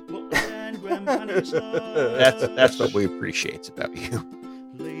 That's what we appreciate about you.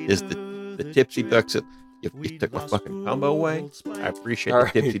 Is the tipsy ducks that you took my fucking combo away. I appreciate the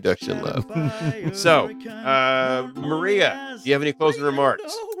tipsy ducks in love. So, Maria, do you have any closing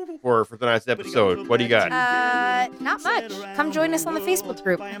remarks for tonight's episode? What do you got? Not much. Come join us on the Facebook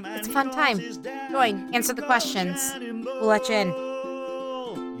group. It's a fun time. Join. Answer the questions. We'll let you in.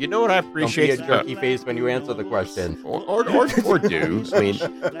 You know what I Don't be appreciate a about jerky face when you answer the question. or do. I mean,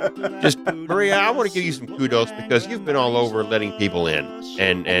 just Maria, I want to give you some kudos because you've been all over letting people in,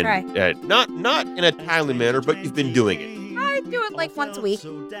 and not in a timely manner, but you've been doing it. I do it like once a week,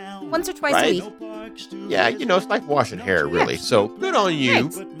 once or twice Right? a week. Yeah, it's like washing hair, really. So good on you.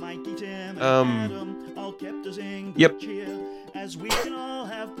 Yep. Tim,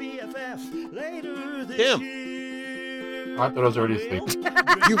 I thought I was already asleep.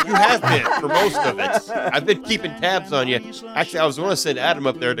 you have been for most of it. I've been keeping tabs on you. Actually, I was going to send Adam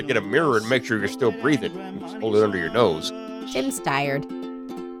up there to get a mirror and make sure you're still breathing. Just hold it under your nose. Tim's tired.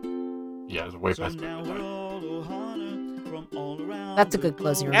 Yeah, it's way past bedtime. That's a good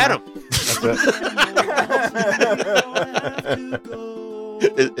closing remark. Adam, That's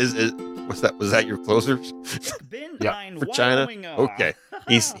it. was that your closers? Yeah. For China? Okay.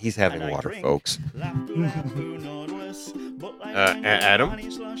 He's having water, folks. Adam?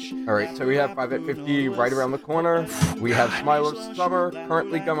 All right, so we have 5 at 50 right around the corner. We have Smile of Summer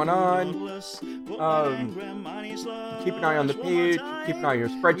currently going on. Keep an eye on the page. Keep an eye on your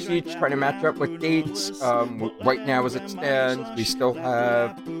spreadsheets. Trying to match up with dates. Right now, as it stands, we still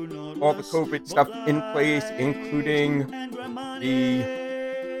have all the COVID stuff in place, including the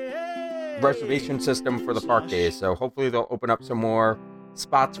reservation system for the park days. So hopefully they'll open up some more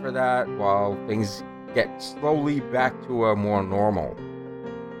spots for that while things get slowly back to a more normal.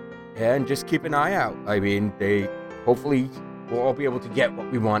 And just keep an eye out. I mean, they hopefully will all be able to get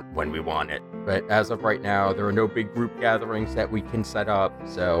what we want when we want it. But as of right now, there are no big group gatherings that we can set up.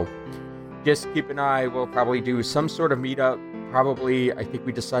 So just keep an eye. We'll probably do some sort of meetup. Probably, I think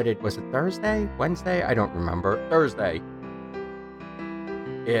we decided, was it Thursday? Wednesday? I don't remember. Thursday.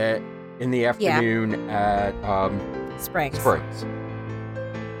 In the afternoon at Springs.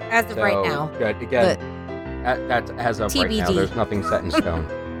 As of right now. Good. Again, that's as of right now. TBD. There's nothing set in stone.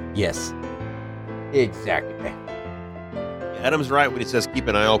 Yes. Exactly. Adam's right when he says keep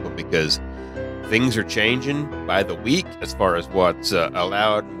an eye open because things are changing by the week as far as what's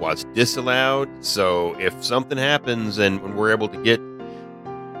allowed and what's disallowed. So if something happens and when we're able to get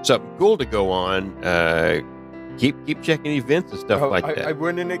something cool to go on, keep checking events and stuff like that. I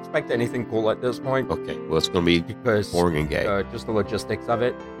wouldn't expect anything cool at this point. Okay, well, it's going to be because boring and gay. Just the logistics of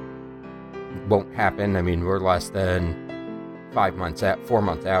it won't happen. I mean, we're less than 4 months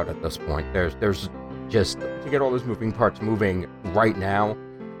out at this point. There's just to get all those moving parts moving right now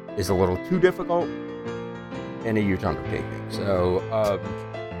is a little too difficult and a huge undertaking. So,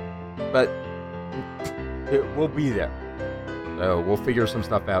 but we'll be there. So we'll figure some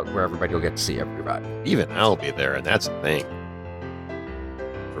stuff out where everybody will get to see everybody. Even I'll be there, and that's a thing.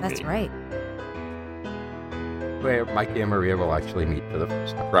 That's right. Where Mikey and Maria will actually meet for the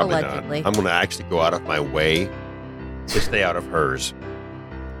first time. Probably Allegedly. not. I'm going to actually go out of my way to stay out of hers.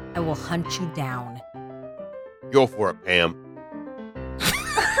 I will hunt you down. Go for it, Pam.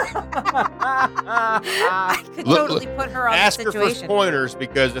 I could Look, totally put her on Ask the her for situation. pointers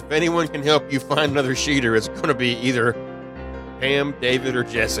because if anyone can help you find another cheater, it's going to be either Pam, David, or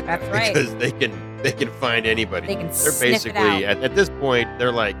Jessica. That's right. Because they can find anybody. They can They're sniff it basically out. at this point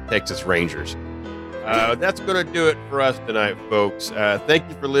they're like Texas Rangers. That's going to do it for us tonight, folks. Thank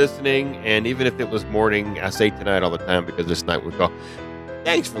you for listening. And even if it was morning, I say tonight all the time because this night we call.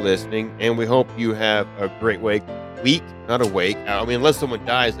 Thanks for listening, and we hope you have a great week. Not a wake. I mean, unless someone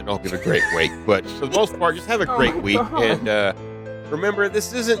dies, then I'll give a great wake. But for the most part, just have a great week. And remember,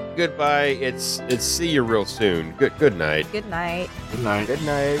 this isn't goodbye. It's see you real soon. Good night. Good night. Good night. Good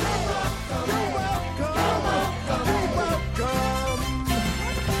night.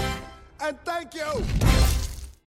 And thank you.